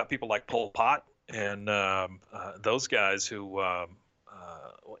thinking about people like Pol Pot and those guys who,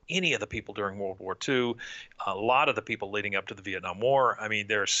 any of the people during World War II, a lot of the people leading up to the Vietnam War. I mean,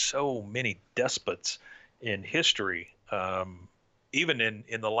 there are so many despots in history, even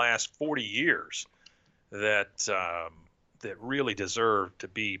in the last 40 years, that really deserve to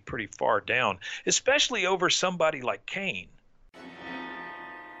be pretty far down, especially over somebody like Cain.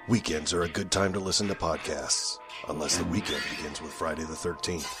 Weekends are a good time to listen to podcasts, unless the weekend begins with Friday the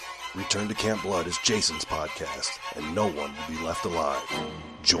 13th. Return to Camp Blood is Jason's podcast, and no one will be left alive.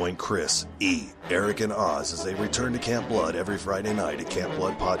 Join Chris, E., Eric, and Oz as they return to Camp Blood every Friday night at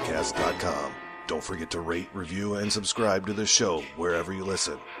campbloodpodcast.com. Don't forget to rate, review, and subscribe to the show wherever you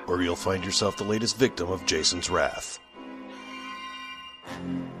listen, or you'll find yourself the latest victim of Jason's wrath.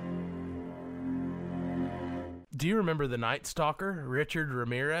 Do you remember the Night Stalker, Richard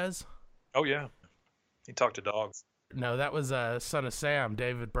Ramirez? Oh, yeah. He talked to dogs. No, that was Son of Sam,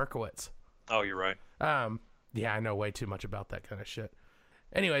 David Berkowitz. Oh, you're right. Yeah, I know way too much about that kind of shit.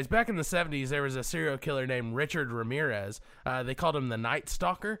 Anyways, back in the 70s, there was a serial killer named Richard Ramirez. They called him the Night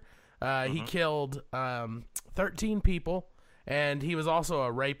Stalker. He killed 13 people, and he was also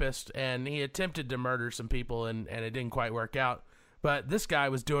a rapist, and he attempted to murder some people, and it didn't quite work out. But this guy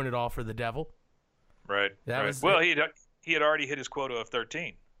was doing it all for the devil. Right. He had already hit his quota of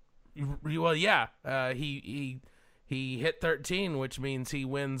 13. Well, yeah. He hit 13, which means he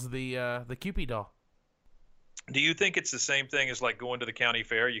wins the Cupid doll. Do you think it's the same thing as like going to the county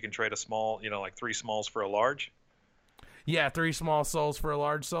fair? You can trade a small, like 3 smalls for a large? Yeah, 3 small souls for a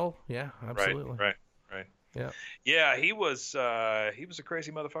large soul. Yeah, absolutely. Right. Yeah. Yeah, he was a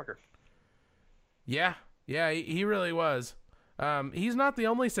crazy motherfucker. Yeah, he really was. He's not the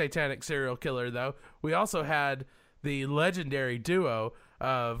only satanic serial killer, though. We also had the legendary duo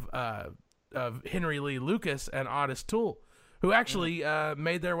of Henry Lee Lucas and Otis Toole, who actually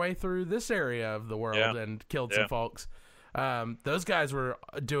made their way through this area of the world and killed some folks. Those guys were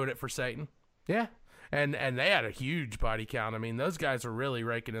doing it for Satan. Yeah. And they had a huge body count. I mean, those guys were really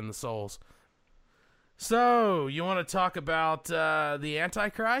raking in the souls. So, you want to talk about the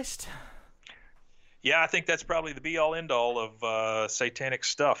Antichrist? Yeah, I think that's probably the be-all, end-all of satanic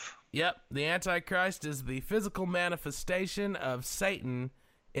stuff. Yep, the Antichrist is the physical manifestation of Satan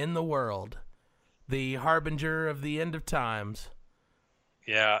in the world, the harbinger of the end of times.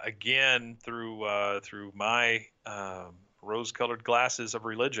 Yeah, again, through my rose-colored glasses of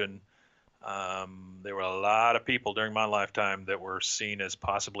religion, there were a lot of people during my lifetime that were seen as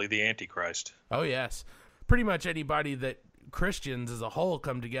possibly the Antichrist. Oh, yes. Pretty much anybody that Christians as a whole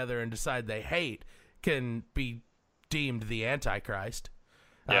come together and decide they hate can be deemed the Antichrist.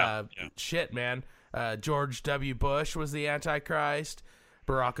 Shit, man. George W. Bush was the Antichrist.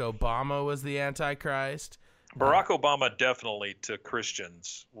 Barack Obama was the Antichrist. Barack Obama definitely, to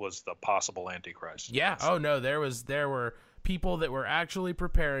Christians, was the possible Antichrist. Yeah. Oh, no, there were people that were actually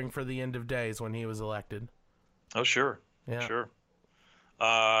preparing for the end of days when he was elected. Oh, sure. Yeah. Sure.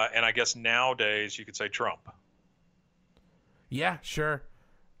 And I guess nowadays you could say Trump. Yeah, sure.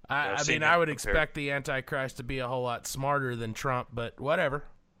 I mean, I would expect the Antichrist to be a whole lot smarter than Trump, but whatever.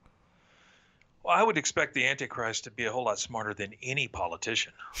 Well, I would expect the Antichrist to be a whole lot smarter than any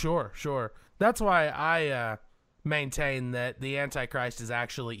politician. Sure. That's why I maintain that the Antichrist is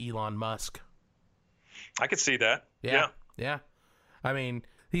actually Elon Musk. I could see that. Yeah. I mean,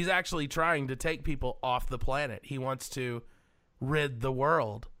 he's actually trying to take people off the planet. He wants to rid the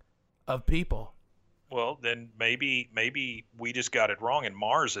world of people. Well, then maybe we just got it wrong and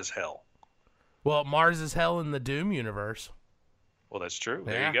Mars is hell. Well, Mars is hell in the Doom universe. Well, that's true.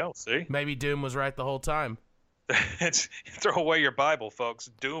 There you go. See? Maybe Doom was right the whole time. Throw away your Bible, folks.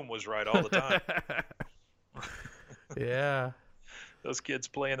 Doom was right all the time. Yeah. Those kids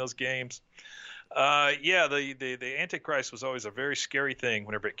playing those games. The Antichrist was always a very scary thing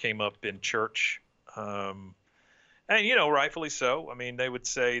whenever it came up in church. And, rightfully so. I mean, they would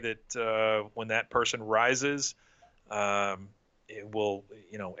say that when that person rises, it will,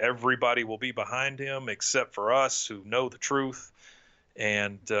 everybody will be behind him except for us who know the truth.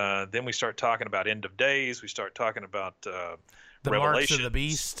 And then we start talking about end of days. We start talking about the Revelation. marks of the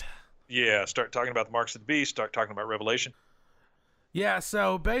beast. Yeah, start talking about the marks of the beast. Start talking about Revelation. Yeah,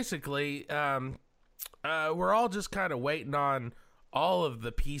 so basically, we're all just kind of waiting on all of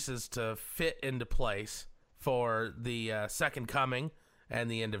the pieces to fit into place for the second coming and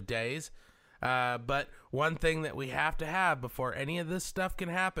the end of days. But one thing that we have to have before any of this stuff can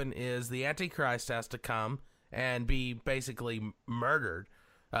happen is the Antichrist has to come and be basically murdered.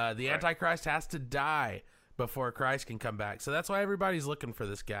 The Antichrist has to die before Christ can come back. So that's why everybody's looking for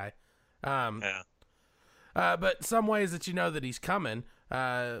this guy. But some ways that you know that he's coming,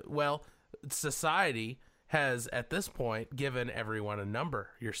 society has at this point given everyone a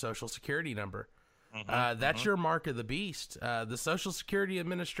number, your Social Security number. That's your mark of the beast. The Social Security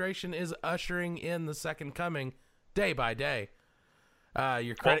Administration is ushering in the second coming day by day.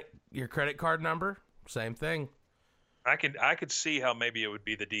 Your credit card number, same thing. I could see how maybe it would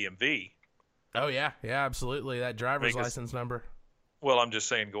be the DMV. Oh yeah, absolutely. That driver's license number. Well, I'm just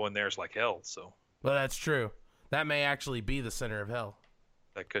saying going there is like hell. So. Well, that's true. That may actually be the center of hell.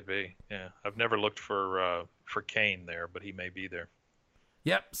 That could be. Yeah, I've never looked for Cain there, but he may be there.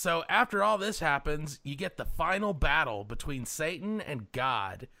 Yep. So after all this happens, you get the final battle between Satan and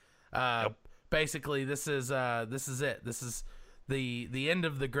God. Basically, this is it. This is the end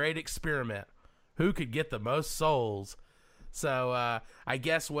of the great experiment. Who could get the most souls? So I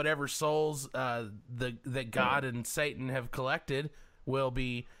guess whatever souls that God and Satan have collected will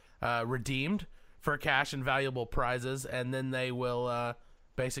be redeemed for cash and valuable prizes, and then they will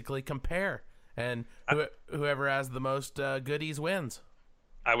basically compare, and whoever has the most goodies wins.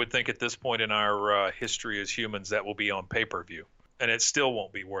 I would think at this point in our history as humans, that will be on pay-per-view, and it still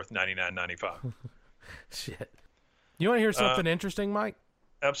won't be worth $99.95. Shit. You want to hear something interesting, Mike?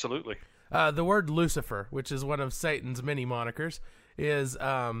 Absolutely. The word Lucifer, which is one of Satan's many monikers, is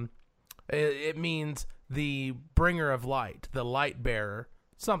it means the bringer of light, the light bearer,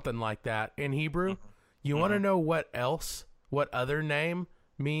 something like that in Hebrew. You want to know what other name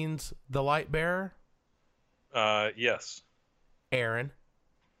means the light bearer? Yes. Aaron.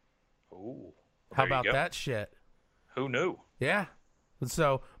 Ooh. How about that shit? Who knew? Yeah.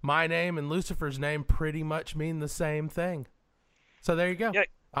 So my name and Lucifer's name pretty much mean the same thing. So there you go. Yeah,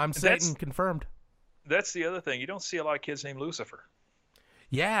 I'm Satan confirmed. That's the other thing. You don't see a lot of kids named Lucifer.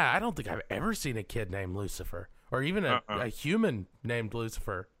 Yeah, I don't think I've ever seen a kid named Lucifer, or even a human named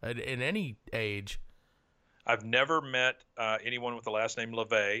Lucifer in any age. I've never met anyone with the last name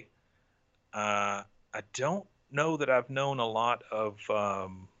LeVay. I don't know that I've known a lot of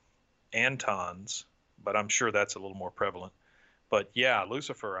Antons, but I'm sure that's a little more prevalent. But yeah,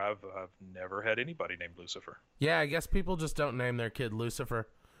 Lucifer, I've never had anybody named Lucifer. Yeah, I guess people just don't name their kid Lucifer,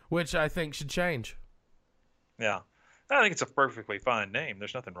 which I think should change. Yeah. I think it's a perfectly fine name.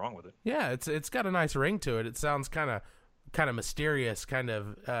 There's nothing wrong with it. Yeah, it's got a nice ring to it. It sounds kind of mysterious,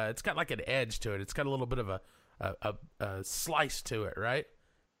 it's got like an edge to it. It's got a little bit of a slice to it, right?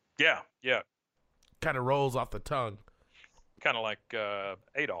 Yeah. Kind of rolls off the tongue. Kind of like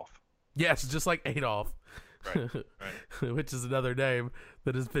Adolf. Yes, just like Adolf. Right. Which is another name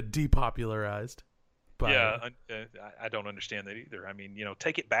that has been depopularized. Yeah, I don't understand that either. I mean,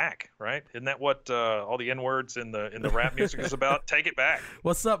 take it back, right? Isn't that what all the N-words in the rap music is about? Take it back.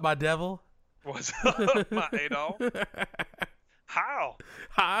 What's up, my devil? What's up, my Adolf?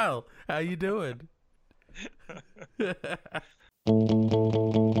 How you doing?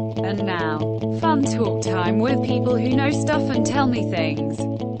 And now, fun talk time with people who know stuff and tell me things.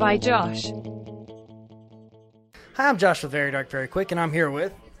 By Josh. Hi, I'm Josh with Very Dark, Very Quick, and I'm here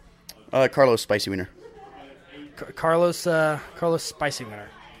with... Carlos Spicy Wiener. Carlos Spicy Wiener.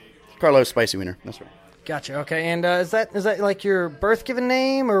 Carlos Spicy Wiener, that's right. Gotcha, okay, and is that like your birth given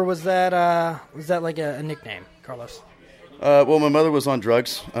name, or was that like a nickname, Carlos? Well, my mother was on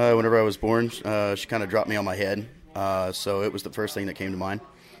drugs whenever I was born. She kind of dropped me on my head, so it was the first thing that came to mind.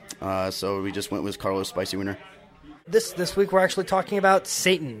 So we just went with Carlos Spicy Wiener. This week we're actually talking about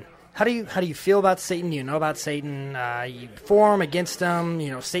Satan. How do you feel about Satan? Do you know about Satan? You for him, against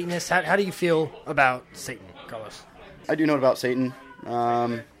him? Satanists. How do you feel about Satan, Carlos? I do know about Satan.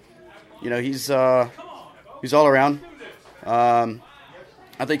 He's all around. I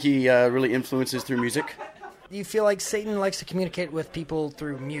think he really influences through music. Do you feel like Satan likes to communicate with people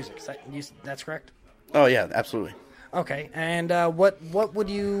through music? That's correct? Oh yeah, absolutely. Okay, and what would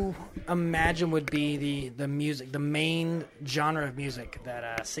you imagine would be the music, the main genre of music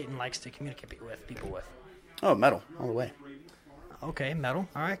that Satan likes to communicate with people with? Oh, metal, all the way. Okay, metal.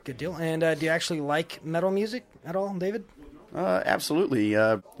 All right, good deal. And do you actually like metal music at all, David? Absolutely.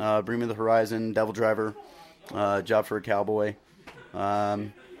 Bring Me the Horizon, Devil Driver, Job for a Cowboy.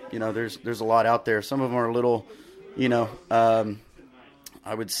 There's a lot out there. Some of them are a little, I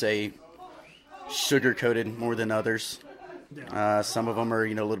would say, sugar-coated more than others. Some of them are, a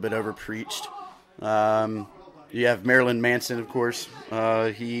little bit over-preached. You have Marilyn Manson, of course.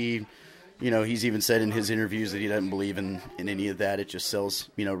 He's even said in his interviews that he doesn't believe in any of that. It just sells,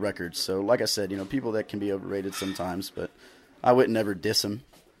 records. So, like I said, people that can be overrated sometimes, but I wouldn't ever diss him.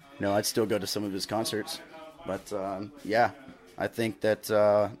 I'd still go to some of his concerts. But, I think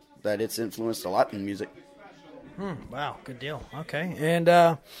that it's influenced a lot in music. Wow, good deal. Okay,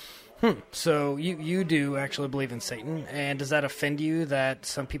 and... So you do actually believe in Satan, and does that offend you that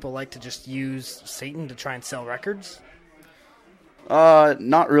some people like to just use Satan to try and sell records?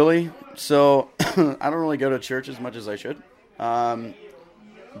 Not really. So I don't really go to church as much as I should. But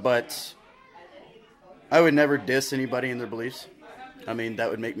I would never diss anybody in their beliefs. I mean, that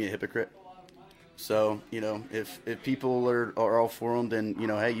would make me a hypocrite. So, if people are all for them, then,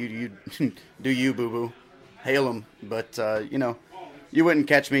 hey, you do you, boo-boo. Hail them. But, you wouldn't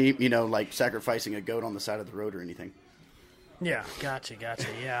catch me, like sacrificing a goat on the side of the road or anything. Yeah, gotcha,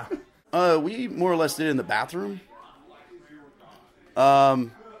 yeah. We more or less did it in the bathroom. That's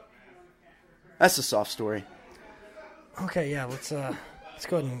a soft story. Okay, yeah, let's go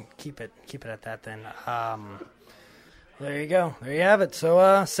ahead and keep it at that then. There you go. There you have it.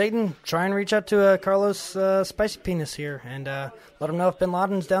 So, Satan, try and reach out to Carlos Spicy Penis here and let him know if Bin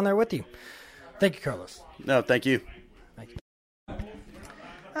Laden's down there with you. Thank you, Carlos. No, thank you.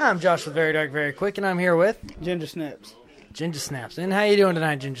 I'm Josh with Very Dark, Very Quick, and I'm here with... Ginger Snaps. Ginger Snaps. And how you doing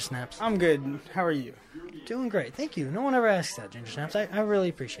tonight, Ginger Snaps? I'm good. How are you? Doing great. Thank you. No one ever asks that, Ginger Snaps. I really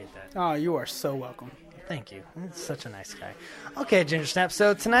appreciate that. Oh, you are so welcome. Thank you. It's such a nice guy. Okay, Ginger Snaps.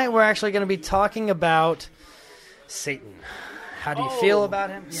 So tonight we're actually going to be talking about Satan. How do you feel about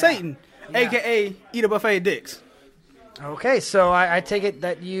him? Satan, a.k.a. Eat a Buffet of Dicks. Okay, so I take it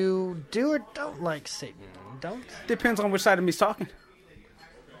that you do or don't like Satan. Don't? Depends on which side of me's talking.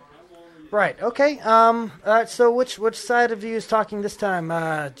 Right, okay. All right, so which side of you is talking this time,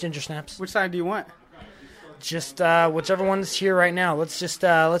 Ginger Snaps? Which side do you want? Just whichever one's here right now. Let's just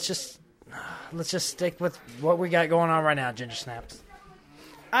stick with what we got going on right now, Ginger Snaps.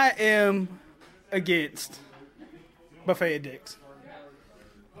 I am against Buffet of Dicks.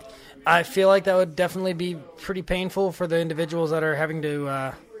 I feel like that would definitely be pretty painful for the individuals that are having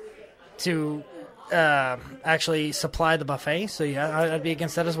to actually supply the buffet. So yeah, I'd be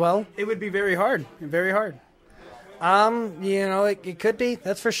against that as well. It would be very hard. Very hard. It could be.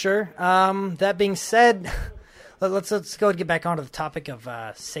 That's for sure. That being said, let's go and get back onto the topic of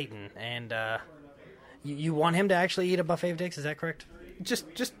Satan. And you want him to actually eat a buffet of dicks? Is that correct?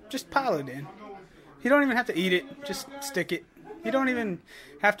 Just pile it in. You don't even have to eat it. Just stick it. You don't even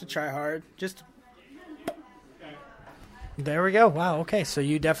have to try hard. Just. There we go. Wow. Okay. So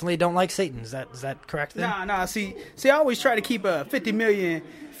you definitely don't like Satan. Is that correct then? Nah. See, I always try to keep a 50 million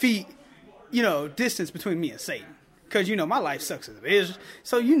feet, distance between me and Satan. Because, my life sucks as it is.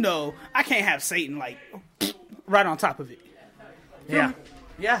 So, I can't have Satan, right on top of it. Yeah.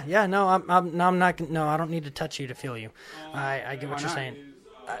 Yeah. No, I'm not. No, I don't need to touch you to feel you. I get what you're saying.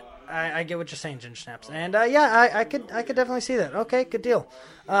 I get what you're saying, Ginger Snaps. And, I could definitely see that. Okay, good deal.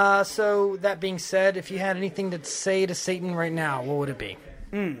 So, that being said, if you had anything to say to Satan right now, what would it be?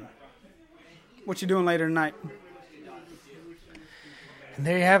 What you doing later tonight? And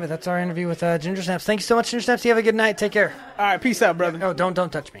there you have it. That's our interview with Ginger Snaps. Thank you so much, Ginger Snaps. You have a good night. Take care. All right, peace out, brother. Oh, don't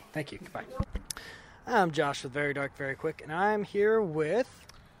touch me. Thank you. Goodbye. I'm Josh with Very Dark, Very Quick, and I'm here with...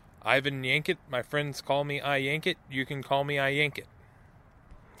 Ivan Yankit. My friends call me I Yankit. You can call me I Yankit.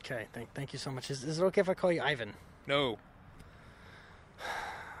 Okay, thank you so much. Is it okay if I call you Ivan? No.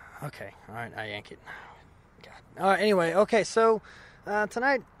 Okay, all right, I Yankit. God. Anyway, okay, so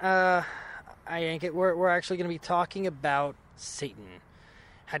tonight, I Yankit, we're actually going to be talking about Satan.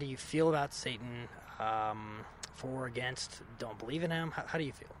 How do you feel about Satan? For or against? Don't believe in him? How do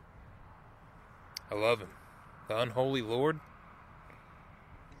you feel? I love him. The unholy Lord.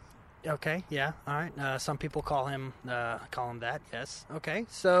 Okay, yeah, all right. Some people call him that. Yes. Okay.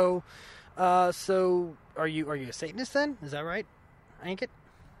 So are you a Satanist then? Is that right, Ankit?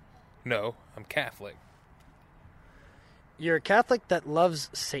 No, I'm Catholic. You're a Catholic that loves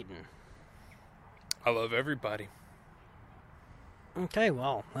Satan. I love everybody. Okay,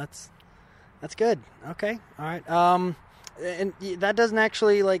 well, that's good. Okay, all right. And that doesn't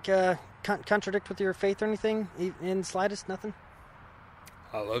actually contradict with your faith or anything in slightest, nothing.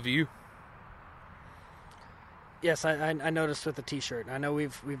 I love you. Yes, I noticed with the T-shirt. I know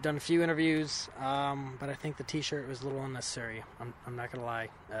we've done a few interviews, but I think the T-shirt was a little unnecessary. I'm not gonna lie.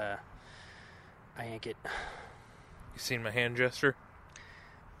 I yank it. You seen my hand gesture?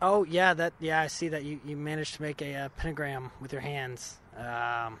 Oh yeah, I see that you managed to make a pentagram with your hands,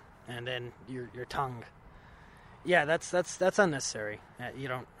 and then your tongue. Yeah, that's unnecessary. You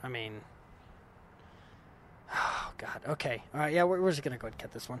don't. I mean. Oh God. Okay. All right. Yeah, we're just gonna go ahead and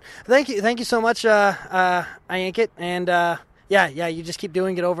cut this one. Thank you so much. I yank it, and yeah. You just keep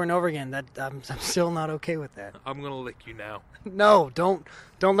doing it over and over again. That I'm still not okay with that. I'm gonna lick you now. No, don't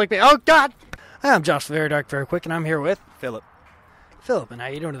lick me. Oh God. Hi, I'm Josh, Very Dark, Very Quick, and I'm here with Philip. Philip, and how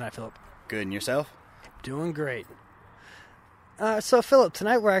you doing tonight, Philip? Good, and yourself? Doing great. So, Philip,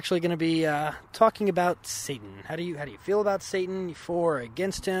 tonight we're actually going to be talking about Satan. How do you feel about Satan? You for or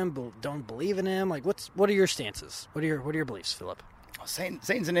against him? Don't believe in him? What are your stances? What are your beliefs, Philip? Well, Satan's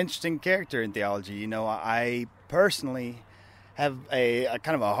an interesting character in theology. I personally have a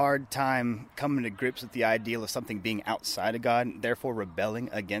kind of a hard time coming to grips with the ideal of something being outside of God, and therefore rebelling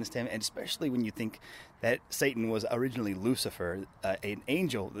against him, and especially when you think that Satan was originally Lucifer, an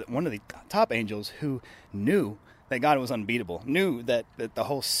angel, one of the top angels who knew that God was unbeatable, knew that the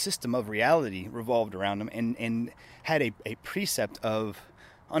whole system of reality revolved around him, and had a precept of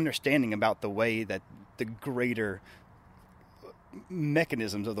understanding about the way that the greater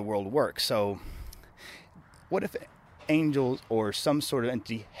mechanisms of the world work. So what if angels or some sort of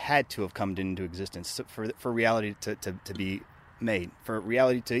entity had to have come into existence for reality to be made, for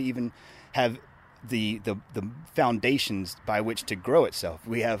reality to even have the foundations by which to grow itself?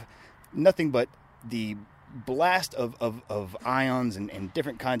 We have nothing but the blast of ions and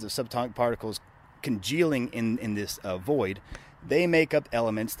different kinds of subatomic particles congealing in this void. They make up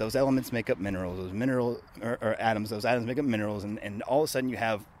elements. Those elements make up minerals. Those minerals or atoms. Those atoms make up minerals, and all of a sudden you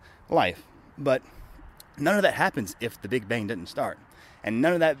have life. But none of that happens if the Big Bang didn't start. And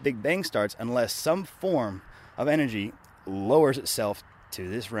none of that Big Bang starts unless some form of energy lowers itself to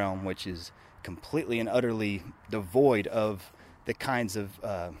this realm, which is completely and utterly devoid of the kinds of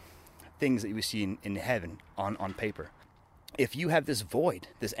things that we see in heaven on paper. If you have this void,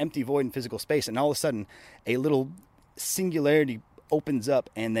 this empty void in physical space, and all of a sudden a little singularity opens up,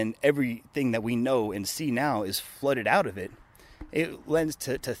 and then everything that we know and see now is flooded out of it, it lends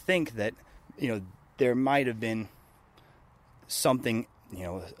to think that, there might have been something,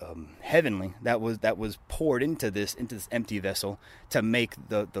 heavenly that was poured into this empty vessel to make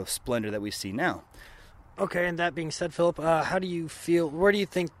the splendor that we see now. Okay, and that being said, Philip, how do you feel? Where do you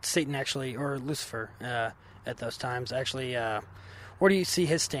think Satan actually, or Lucifer, at those times actually Where do you see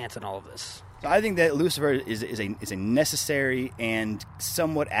his stance in all of this? So I think that Lucifer is a necessary and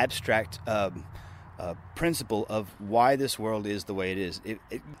somewhat abstract principle of why this world is the way it is.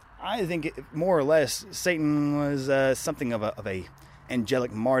 I think more or less Satan was something of a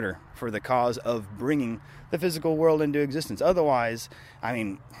angelic martyr for the cause of bringing the physical world into existence. Otherwise, I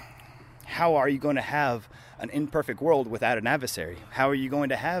mean, how are you going to have an imperfect world without an adversary? How are you going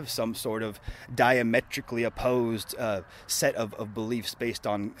to have some sort of diametrically opposed set of beliefs based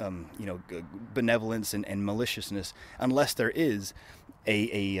on benevolence and maliciousness unless there is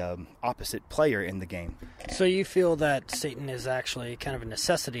a opposite player in the game? So you feel that Satan is actually kind of a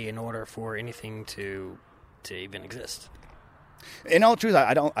necessity in order for anything to even exist? In all truth,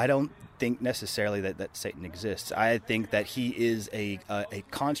 I don't think necessarily that Satan exists. I think that he is a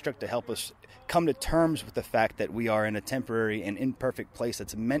construct to help us come to terms with the fact that we are in a temporary and imperfect place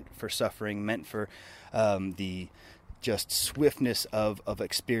that's meant for suffering, meant for the just swiftness of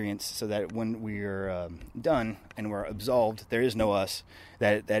experience, so that when we're done and we're absolved, there is no us,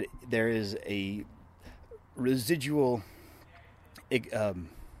 that there is a residual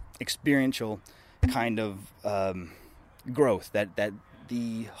experiential kind of growth, that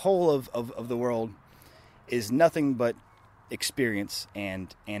the whole of the world is nothing but experience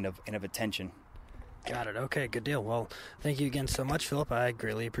and of attention. Got it. Okay, good deal. Well, thank you again so much, Philip. I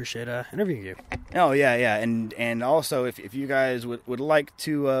greatly appreciate interviewing you. Oh, yeah. And also, if you guys would like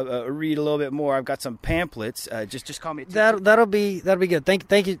to read a little bit more, I've got some pamphlets. Just call me. That'll be good.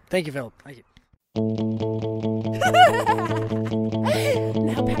 Thank you, Philip. Thank you.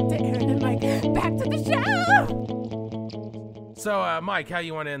 Now back to Aaron and Mike. Back to the show. So, Mike, how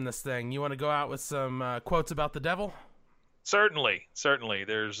you want to end this thing? You want to go out with some quotes about the devil? Certainly.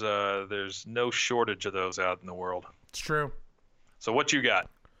 There's no shortage of those out in the world. It's true. So what you got?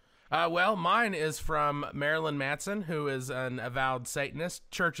 Well, mine is from Marilyn Manson, who is an avowed Satanist,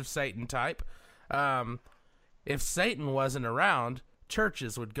 Church of Satan type. If Satan wasn't around,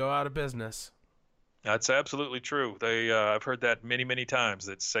 churches would go out of business. That's absolutely true. I've heard that many times,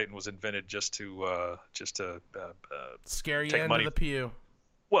 that Satan was invented just to scare you take into money. the pew.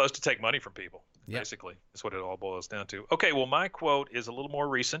 Well, it's to take money from people. Yep. Basically, that's what it all boils down to. Okay, well, my quote is a little more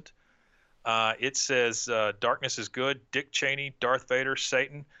recent. It says, "Darkness is good. Dick Cheney, Darth Vader,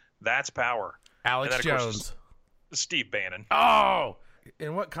 Satan. That's power." Alex and that, of course, Jones. is Steve Bannon. Oh!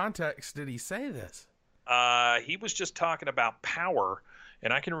 In what context did he say this? He was just talking about power,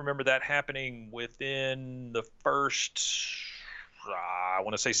 and I can remember that happening within the first, I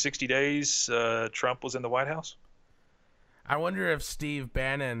want to say 60 days Trump was in the White House. I wonder if Steve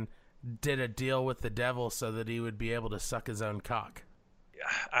Bannon did a deal with the devil so that he would be able to suck his own cock. Yeah,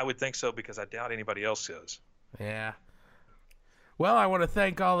 I would think so, because I doubt anybody else does. Yeah. Well, I want to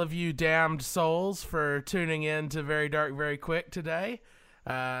thank all of you damned souls for tuning in to Very Dark, Very Quick today.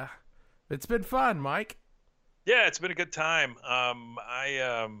 It's been fun, Mike. Yeah, it's been a good time.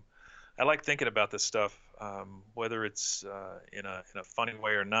 I like thinking about this stuff, whether it's in a funny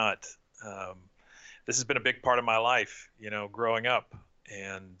way or not. This has been a big part of my life, growing up.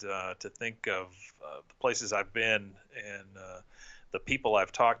 And to think of the places I've been and the people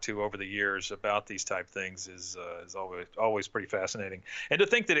I've talked to over the years about these type things is always pretty fascinating. And to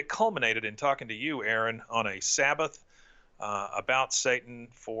think that it culminated in talking to you, Aaron, on a Sabbath about Satan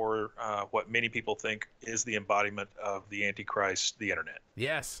for what many people think is the embodiment of the Antichrist, the internet.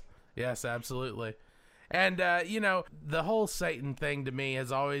 Yes, absolutely. And, the whole Satan thing to me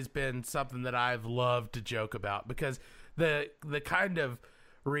has always been something that I've loved to joke about, because the kind of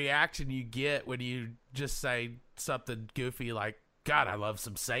reaction you get when you just say something goofy like, God, I love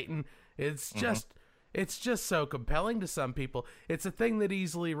some Satan. It's just so compelling to some people. It's a thing that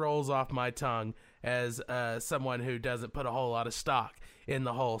easily rolls off my tongue as someone who doesn't put a whole lot of stock in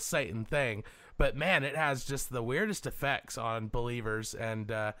the whole Satan thing. But man, it has just the weirdest effects on believers, and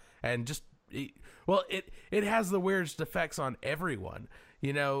just, well, it has the weirdest effects on everyone.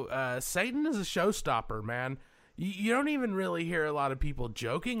 Satan is a showstopper, man. You don't even really hear a lot of people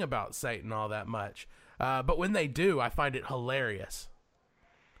joking about Satan all that much. But when they do, I find it hilarious.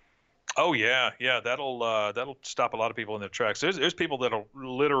 Oh yeah, that'll stop a lot of people in their tracks. There's people that'll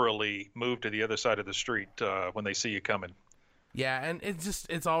literally move to the other side of the street when they see you coming. Yeah, and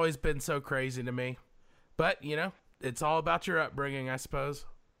it's always been so crazy to me. But, it's all about your upbringing, I suppose.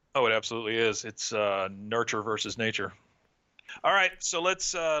 Oh, it absolutely is. It's nurture versus nature. All right, so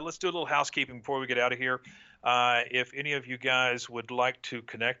let's do a little housekeeping before we get out of here. If any of you guys would like to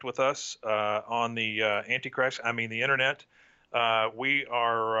connect with us on the the internet, we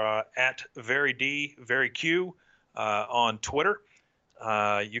are at VeryD, on Twitter.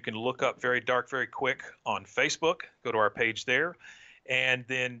 You can look up Very Dark, Very Quick on Facebook. Go to our page there. And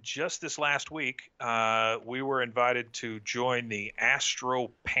then just this last week, we were invited to join the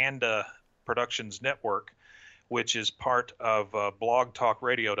Astro Panda Productions Network, which is part of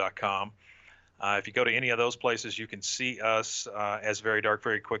blogtalkradio.com. If you go to any of those places, you can see us as Very Dark,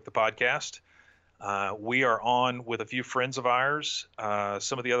 Very Quick, the podcast. We are on with a few friends of ours.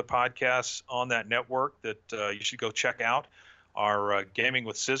 Some of the other podcasts on that network that you should go check out are Gaming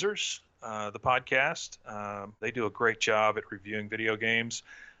with Scissors, the podcast. They do a great job at reviewing video games.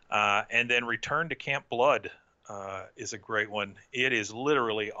 And then Return to Camp Blood is a great one. It is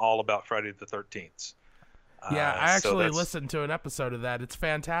literally all about Friday the 13th. Yeah, I actually listened to an episode of that. It's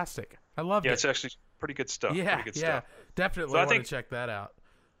fantastic. I loved it. Yeah, it's actually pretty good stuff. Yeah, stuff. Definitely want to check that out.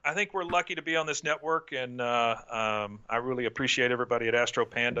 I think we're lucky to be on this network, and I really appreciate everybody at Astro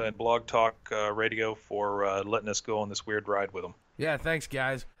Panda and Blog Talk Radio for letting us go on this weird ride with them. Yeah, thanks,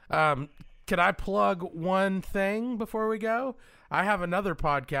 guys. Can I plug one thing before we go? I have another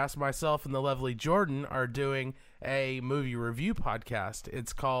podcast. Myself and the lovely Jordan are doing a movie review podcast.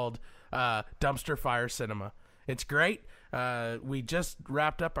 It's called Dumpster Fire Cinema. It's great. We just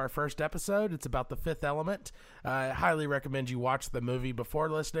wrapped up our first episode. It's about The Fifth Element. I highly recommend you watch the movie before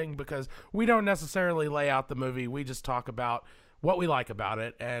listening, because we don't necessarily lay out the movie. We just talk about what we like about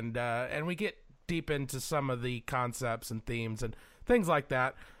it, and we get deep into some of the concepts and themes and things like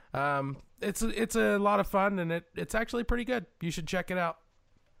that. It's a lot of fun, and it's actually pretty good. You should check it out.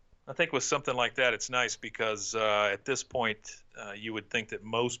 I think with something like that, it's nice because at this point, you would think that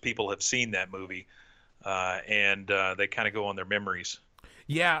most people have seen that movie. And they kind of go on their memories.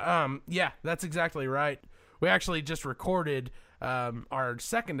 Yeah, that's exactly right. We actually just recorded our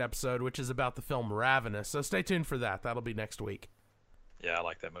second episode, which is about the film Ravenous. So stay tuned for that. That'll be next week. Yeah, I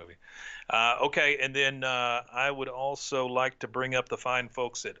like that movie. Okay, and then I would also like to bring up the fine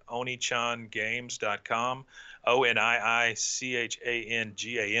folks at onichangames.com,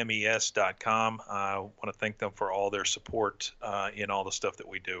 ONIICHANGAMES.com. I want to thank them for all their support in all the stuff that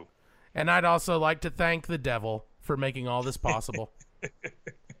we do. And I'd also like to thank the devil for making all this possible.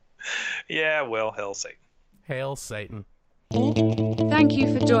 Yeah, well, hail Satan. Hail Satan. Thank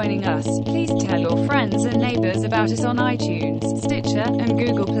you for joining us. Please tell your friends and neighbors about us on iTunes, Stitcher, and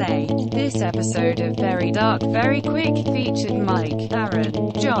Google Play. This episode of Very Dark, Very Quick featured Mike,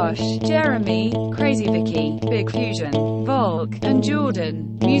 Aaron, Josh, Jeremy, Crazy Vicky, Big Fusion, Volk, and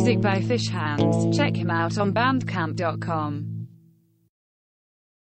Jordan. Music by Fish Hands. Check him out on bandcamp.com.